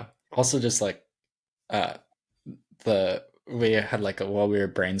 yeah. Also, just like uh, the we had like while we were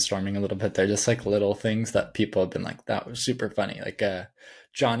brainstorming a little bit, they're just like little things that people have been like, that was super funny. Like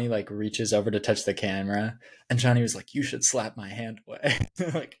Johnny like reaches over to touch the camera and Johnny was like, you should slap my hand away.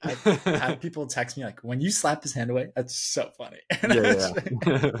 Like I've had people text me like, when you slap his hand away, that's so funny. And Yeah,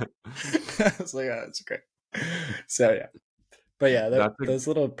 yeah. I was like, oh, that's great. So yeah. But yeah, That's those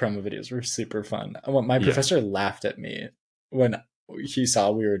little promo videos were super fun. My yeah. professor laughed at me when he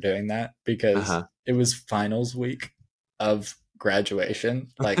saw we were doing that because Uh-huh. it was finals week of graduation.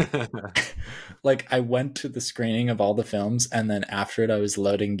 Like I went to the screening of all the films, and then after it, I was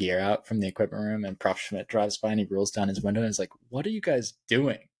loading gear out from the equipment room, and Prof Schmidt drives by and he rolls down his window and is like, "What are you guys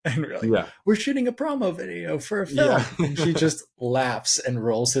doing?" And we're like, Yeah. "We're shooting a promo video for a Yeah. film." And he just laughs and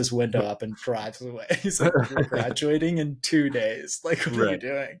rolls his window up and drives away. He's like, "We're graduating in 2 days. Like, what are you Right.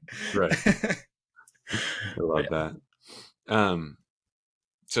 doing?" Right. I But love that.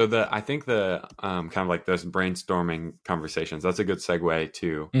 So I think the kind of like those brainstorming conversations, that's a good segue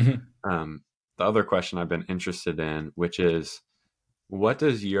to yeah. Mhm. the other question I've been interested in, which is what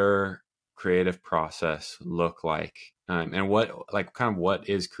does your creative process look like? And what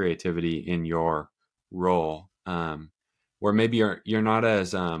is creativity in your role? Where maybe you're not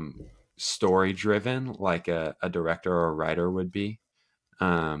as story driven like a director or a writer would be.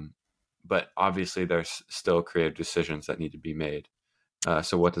 Um, but obviously there's still creative decisions that need to be made.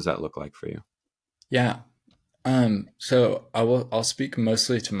 So what does that look like for you? Yeah. So I'll speak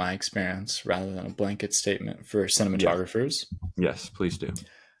mostly to my experience rather than a blanket statement for Yes. cinematographers. Yes, please do.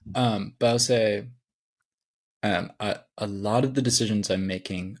 But I'll say a lot of the decisions I'm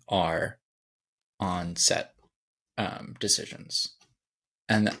making are on set decisions.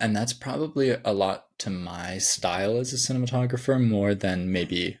 And that's probably a lot to my style as a cinematographer more than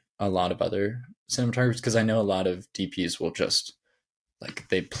maybe a lot of other cinematographers, because I know a lot of DPs will just like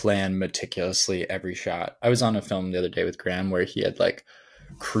they plan meticulously every shot. I was on a film the other day with Graham where he had like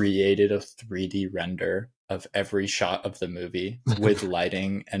created a 3D render of every shot of the movie with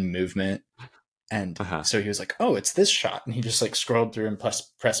lighting and movement. And Uh-huh. so he was like, "Oh, it's this shot," and he just like scrolled through and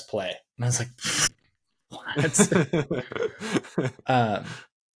press play. And I was like, "What?" um,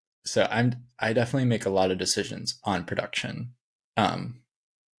 so I definitely make a lot of decisions on production, um,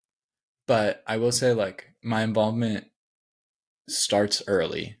 but I will say like my involvement starts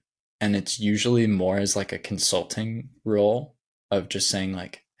early, and it's usually more as like a consulting role of just saying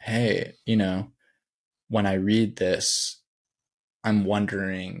like, "Hey, when I read this, I'm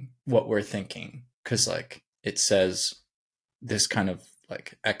wondering what we're thinking because like it says this kind of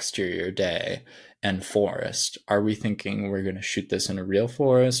like exterior day and forest. Are we thinking we're going to shoot this in a real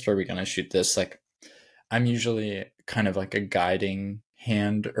forest? Or are we going to shoot this like I'm usually kind of like a guiding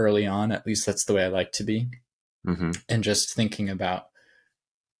hand early on. At least that's the way I like to be. Mm-hmm. And just thinking about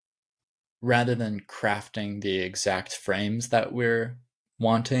rather than crafting the exact frames that we're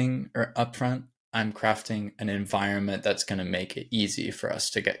wanting or upfront, I'm crafting an environment that's going to make it easy for us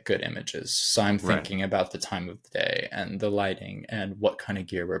to get good images. So I'm Right. thinking about the time of the day and the lighting and what kind of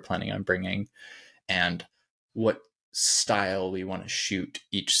gear we're planning on bringing and what style we want to shoot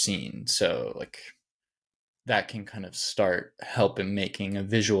each scene. So like that can kind of start helping making a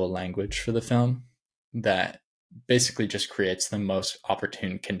visual language for the film that basically just creates the most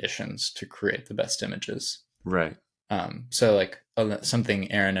opportune conditions to create the best images. Right. So like something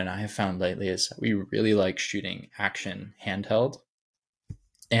Aaron and I have found lately is that we really like shooting action handheld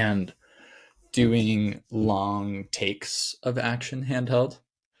and doing long takes of action handheld.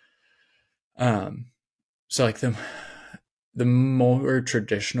 Um, so like the more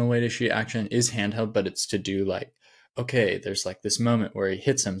traditional way to shoot action is handheld, but it's to do like, okay, there's like this moment where he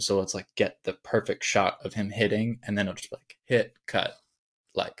hits him, so let's like get the perfect shot of him hitting, and then it'll just like hit, cut,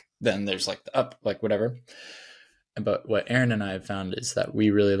 like then there's like the up, like whatever. But what Aaron and I have found is that we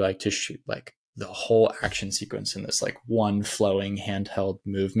really like to shoot like the whole action sequence in this like one flowing handheld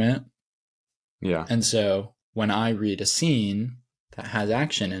movement. Yeah. And so when I read a scene that has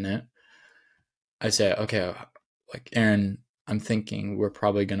action in it, I say, okay, like Aaron, I'm thinking we're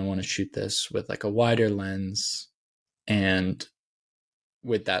probably going to want to shoot this with like a wider lens and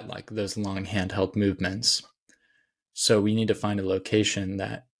with that, like those long handheld movements. So we need to find a location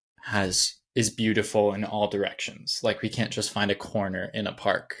that is beautiful in all directions. Like we can't just find a corner in a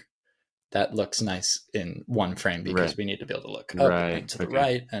park that looks nice in one frame because Right. we need to be able to look up Right. and to the Okay.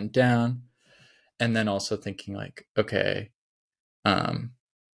 right and down. And then also thinking like, okay, um,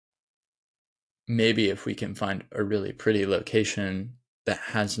 maybe if we can find a really pretty location that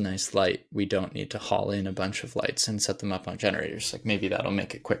has nice light, we don't need to haul in a bunch of lights and set them up on generators. Like maybe that'll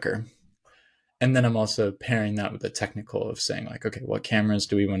make it quicker. And then I'm also pairing that with the technical of saying like, okay, what cameras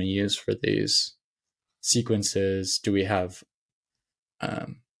do we want to use for these sequences? Do we have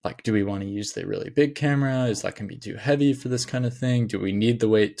like, do we want to use the really big camera? Is that going to be too heavy for this kind of thing? Do we need the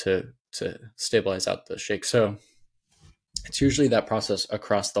weight to stabilize out the shake? So it's usually that process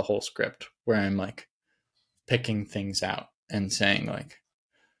across the whole script where I'm like picking things out and saying like,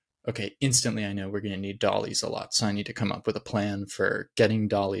 okay, instantly I know we're going to need dollies a lot. So I need to come up with a plan for getting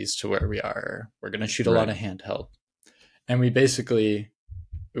dollies to where we are. We're going to shoot a lot Right. of handheld. And we basically,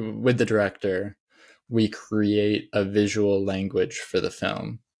 with the director, we create a visual language for the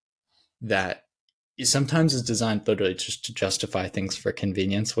film that sometimes is designed literally just to justify things for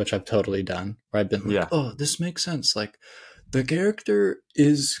convenience, which I've totally done. Where I've been like, Yeah. oh, this makes sense. Like the character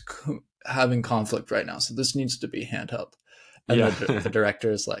is having conflict right now, so this needs to be handheld. And Yeah. the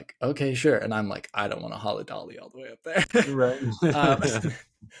director is like, okay, sure. And I'm like, I don't want to holly dolly all the way up there. Right.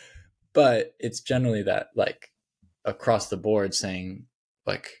 But it's generally that like across the board saying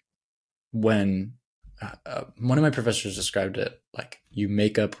like when one of my professors described it like you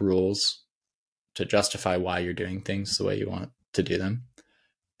make up rules to justify why you're doing things the way you want to do them.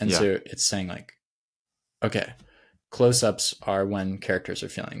 And Yeah. so it's saying like, okay, close-ups are when characters are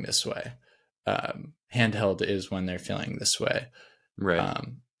feeling this way. Handheld is when they're feeling this way. Right.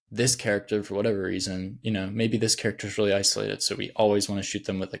 This character, for whatever reason, maybe this character is really isolated, so we always want to shoot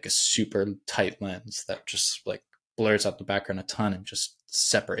them with like a super tight lens that just like blurs out the background a ton and just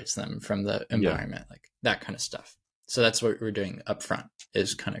separates them from the Yeah. environment, like that kind of stuff. So that's what we're doing up front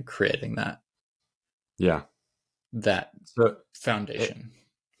is kind of creating Yeah. that So foundation.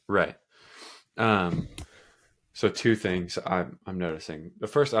 right. So two things I'm noticing. The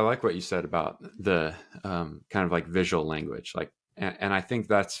first, I like what you said about the kind of like visual language. Like and I think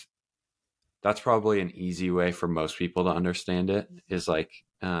that's probably an easy way for most people to understand it, is like,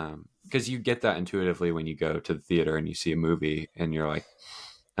 because you get that intuitively when you go to the theater and you see a movie and you're like,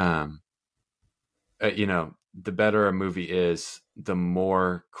 um, the better a movie is, the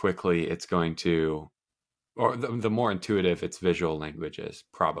more quickly it's going to, or the more intuitive its visual language is,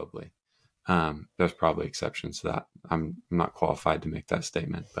 probably. There's probably exceptions to that. I'm not qualified to make that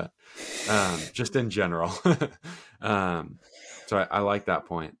statement, but just in general. um, so I like that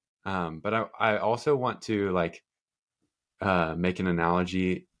point. But I also want to like make an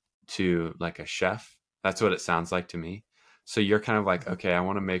analogy to like a chef. That's what it sounds like to me. So you're kind of like, okay, I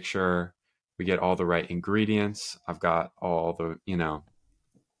want to make sure we get all the right ingredients. I've got all the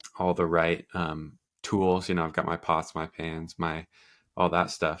right tools. I've got my pots, my pans, my all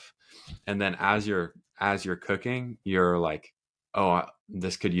that stuff. And then as you're cooking, you're like, oh,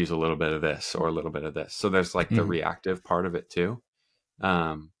 this could use a little bit of this or a little bit of this. So there's like the reactive part of it too.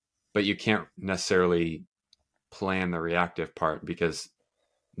 But you can't necessarily plan the reactive part, because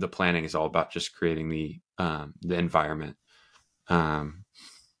the planning is all about just creating the environment,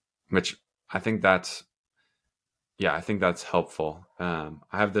 which I think that's helpful. I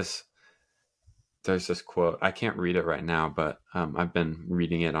have there's this quote. I can't read it right now, but I've been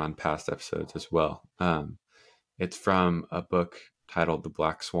reading it on past episodes as well. It's from a book titled The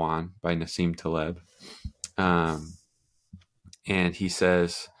Black Swan by Nassim Taleb. And he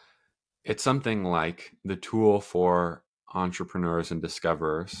says, it's something like the tool for entrepreneurs and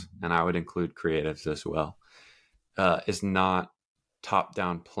discoverers, and I would include creatives as well, is not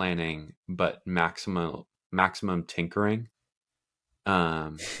top-down planning, but maximum tinkering.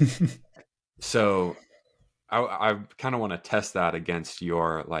 So I kind of want to test that against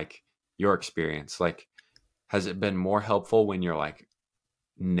your experience. Like, has it been more helpful when you're like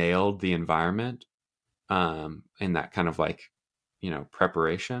nailed the environment, in that kind of like,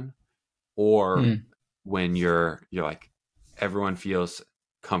 preparation, or when you're like, everyone feels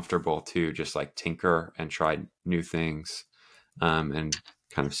comfortable to just like tinker and try new things, and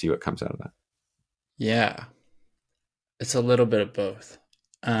kind of see what comes out of that? Yeah, it's a little bit of both.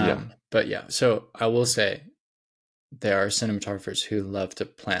 Yeah. But yeah, so I will say there are cinematographers who love to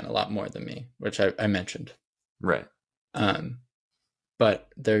plan a lot more than me, which I mentioned. Right. But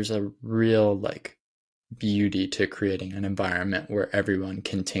there's a real like beauty to creating an environment where everyone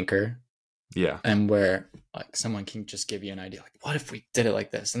can tinker. Yeah. And where like someone can just give you an idea, like, what if we did it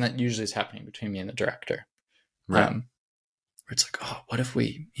like this? And that usually is happening between me and the director. Right. Where it's like, oh, what if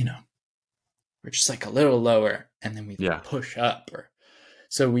we, we're just like a little lower and then we push up, or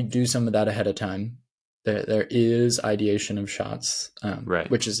so we do some of that ahead of time. There is ideation of shots, Right.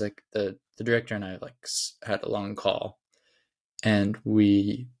 which is like the director and I like had a long call, and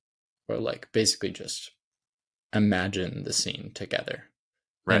we were like basically just imagine the scene together,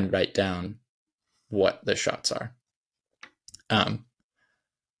 right, and write down what the shots are.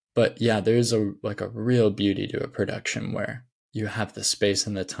 But yeah, there's a real beauty to a production where you have the space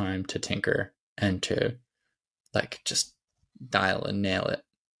and the time to tinker and to like just dial and nail it.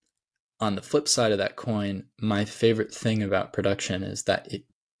 On the flip side of that coin, my favorite thing about production is that it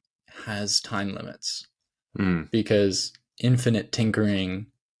has time limits, because infinite tinkering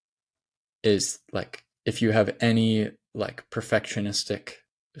is like, if you have any like perfectionistic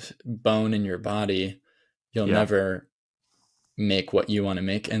bone in your body, you'll never make what you want to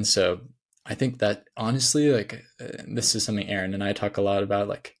make. And so I think that honestly, like, this is something Aaron and I talk a lot about.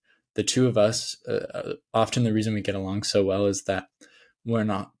 Like, the two of us, often the reason we get along so well is that we're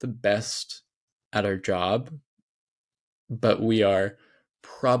not the best at our job, but we are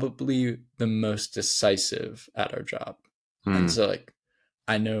probably the most decisive at our job. And so like,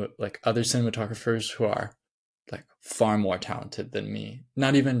 I know like other cinematographers who are like far more talented than me,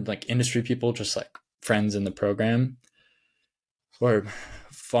 not even like industry people, just like friends in the program, who are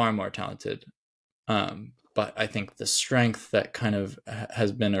far more talented. But I think the strength that kind of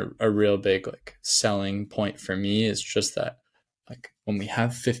has been a real big like selling point for me is just that, like, when we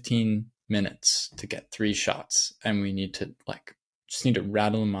have 15 minutes to get 3 shots and we need to like just need to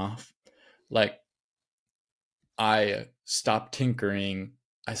rattle them off, like, I stop tinkering,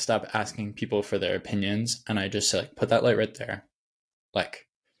 I stop asking people for their opinions, and I just say, like, put that light right there, like,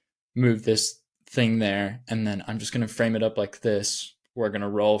 move this thing there, and then I'm just going to frame it up like this. We're going to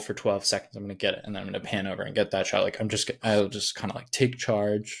roll for 12 seconds. I'm going to get it, and then I'm going to pan over and get that shot. Like, I'll just kind of like take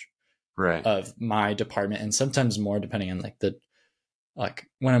charge of my department, and sometimes more depending on like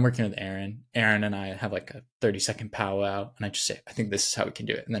when I'm working with Aaron and I have like a 30-second powwow, and I just say, I think this is how we can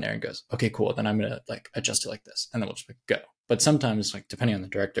do it. And then Aaron goes, okay, cool. Then I'm going to like adjust it like this. And then we'll just like go. But sometimes, like, depending on the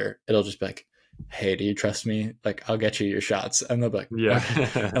director, it'll just be like, hey, do you trust me? Like, I'll get you your shots. And they'll be like, Yeah.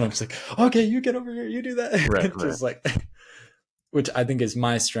 okay. And I'm just like, okay, you get over here, you do that. Right. Just like, which I think is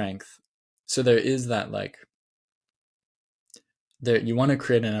my strength. So there is that, like, there, you want to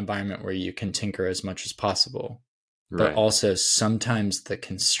create an environment where you can tinker as much as possible. But Right. also sometimes the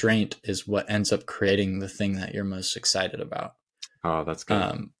constraint is what ends up creating the thing that you're most excited about. Oh, that's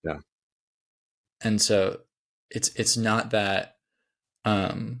good. Yeah. And so it's not that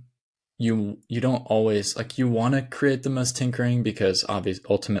you don't always, like, you want to create the most tinkering, because obviously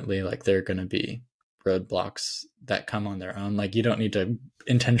ultimately, like, there are going to be roadblocks that come on their own. Like, you don't need to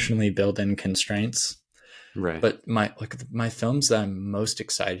intentionally build in constraints. Right. But my films that I'm most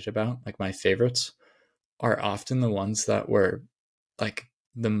excited about, like my favorites, are often the ones that were like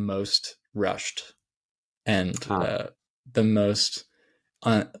the most rushed and the most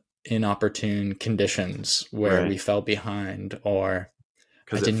inopportune conditions, where we Right. fell behind, or I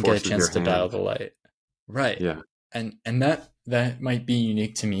Because it didn't get a forces chance your to dial hand. the light. Right. Yeah. And that might be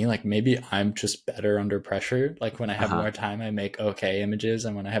unique to me. Like, maybe I'm just better under pressure. Like, when I have Uh-huh. more time, I make okay images,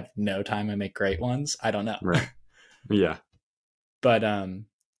 and when I have no time, I make great ones. I don't know. Right. Yeah. But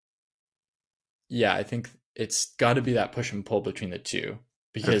yeah, I think it's got to be that push and pull between the two, Okay.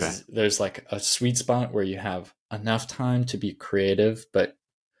 because there's like a sweet spot where you have enough time to be creative, but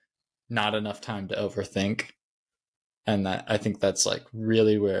not enough time to overthink. And that, I think that's like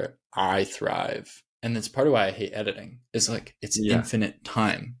really where I thrive. And that's part of why I hate editing, is like it's Yeah. infinite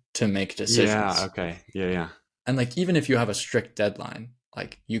time to make Yeah. decisions. Okay. Yeah. Yeah. And like, even if you have a strict deadline,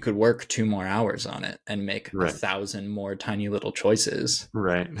 like, you could work 2 more hours on it and make Right. 1,000 more tiny little choices.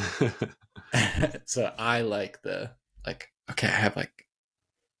 Right. So I like the, like, okay, I have like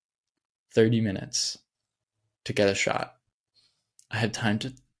 30 minutes to get a shot. I had time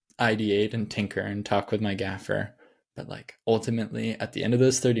to ideate and tinker and talk with my gaffer. But like, ultimately, at the end of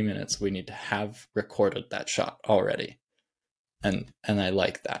those 30 minutes, we need to have recorded that shot already. And I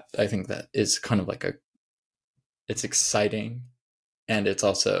like that. I think that is kind of like it's exciting, and it's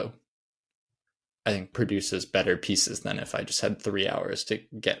also, I think, produces better pieces than if I just had 3 hours to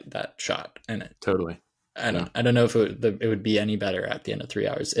get that shot. And Totally. Yeah. I don't know if it would be any better at the end of 3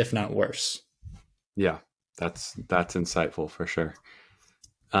 hours, if not worse. Yeah. That's insightful for sure.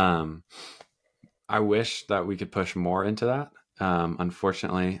 Um, I wish that we could push more into that.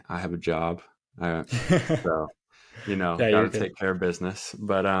 Unfortunately, I have a job, so Yeah, got you're to good. take care of business.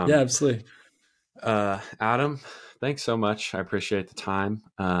 But Yeah, absolutely. Adam, thanks so much. I appreciate the time.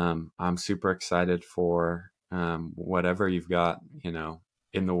 I'm super excited for whatever you've got,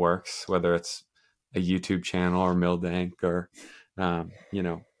 in the works, whether it's a YouTube channel or Mildank or,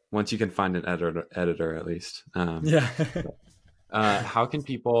 once you can find an editor at least. Yeah. How can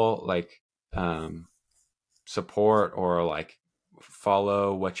people um, support or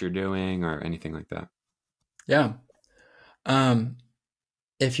follow what you're doing or anything like that? Yeah. Um,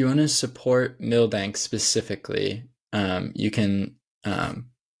 if you want to support Mildank specifically, you can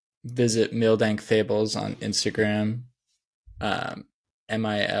visit Mildank Fables on Instagram. Um,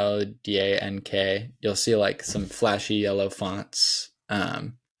 Mildank. You'll see like some flashy yellow fonts,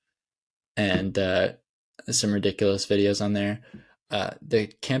 and some ridiculous videos on there.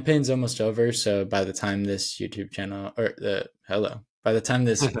 The campaign's almost over, so by the time this YouTube channel, or by the time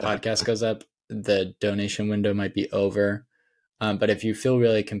this podcast goes up, the donation window might be over. But if you feel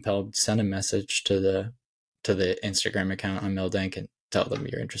really compelled, send a message to the Instagram account on Mildank and tell them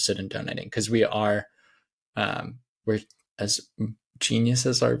you're interested in donating, because we're, as genius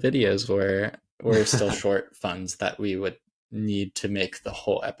as our videos were, we're still short funds that we would need to make the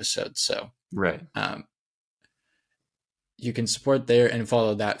whole episode. So Right. you can support there and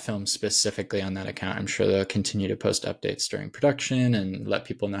follow that film specifically on that account. I'm sure they'll continue to post updates during production and let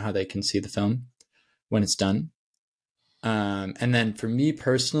people know how they can see the film when it's done. And then for me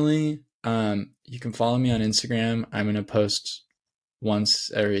personally, you can follow me on Instagram. I'm going to post once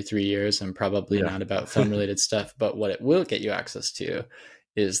every 3 years, and probably Yeah. not about film related stuff. But what it will get you access to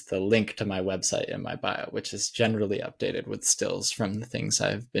is the link to my website in my bio, which is generally updated with stills from the things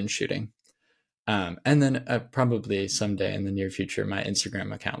I've been shooting. And then probably someday in the near future, my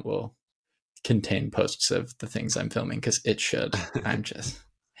Instagram account will contain posts of the things I'm filming, because it should. I'm just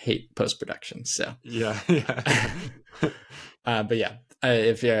hate post production. So, Yeah. Yeah. but yeah,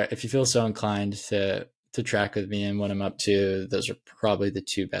 if you feel so inclined to track with me and what I'm up to, those are probably the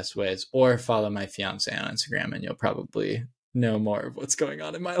two best ways. Or follow my fiance on Instagram, and you'll probably know more of what's going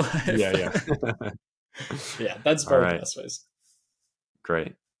on in my life. Yeah. Yeah. Yeah, that's All probably the right. best ways.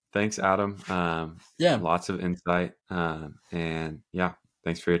 Great. Thanks, Adam. Yeah, Lots of insight. And yeah,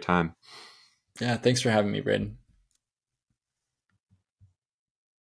 thanks for your time. yeah. Thanks for having me, Braden.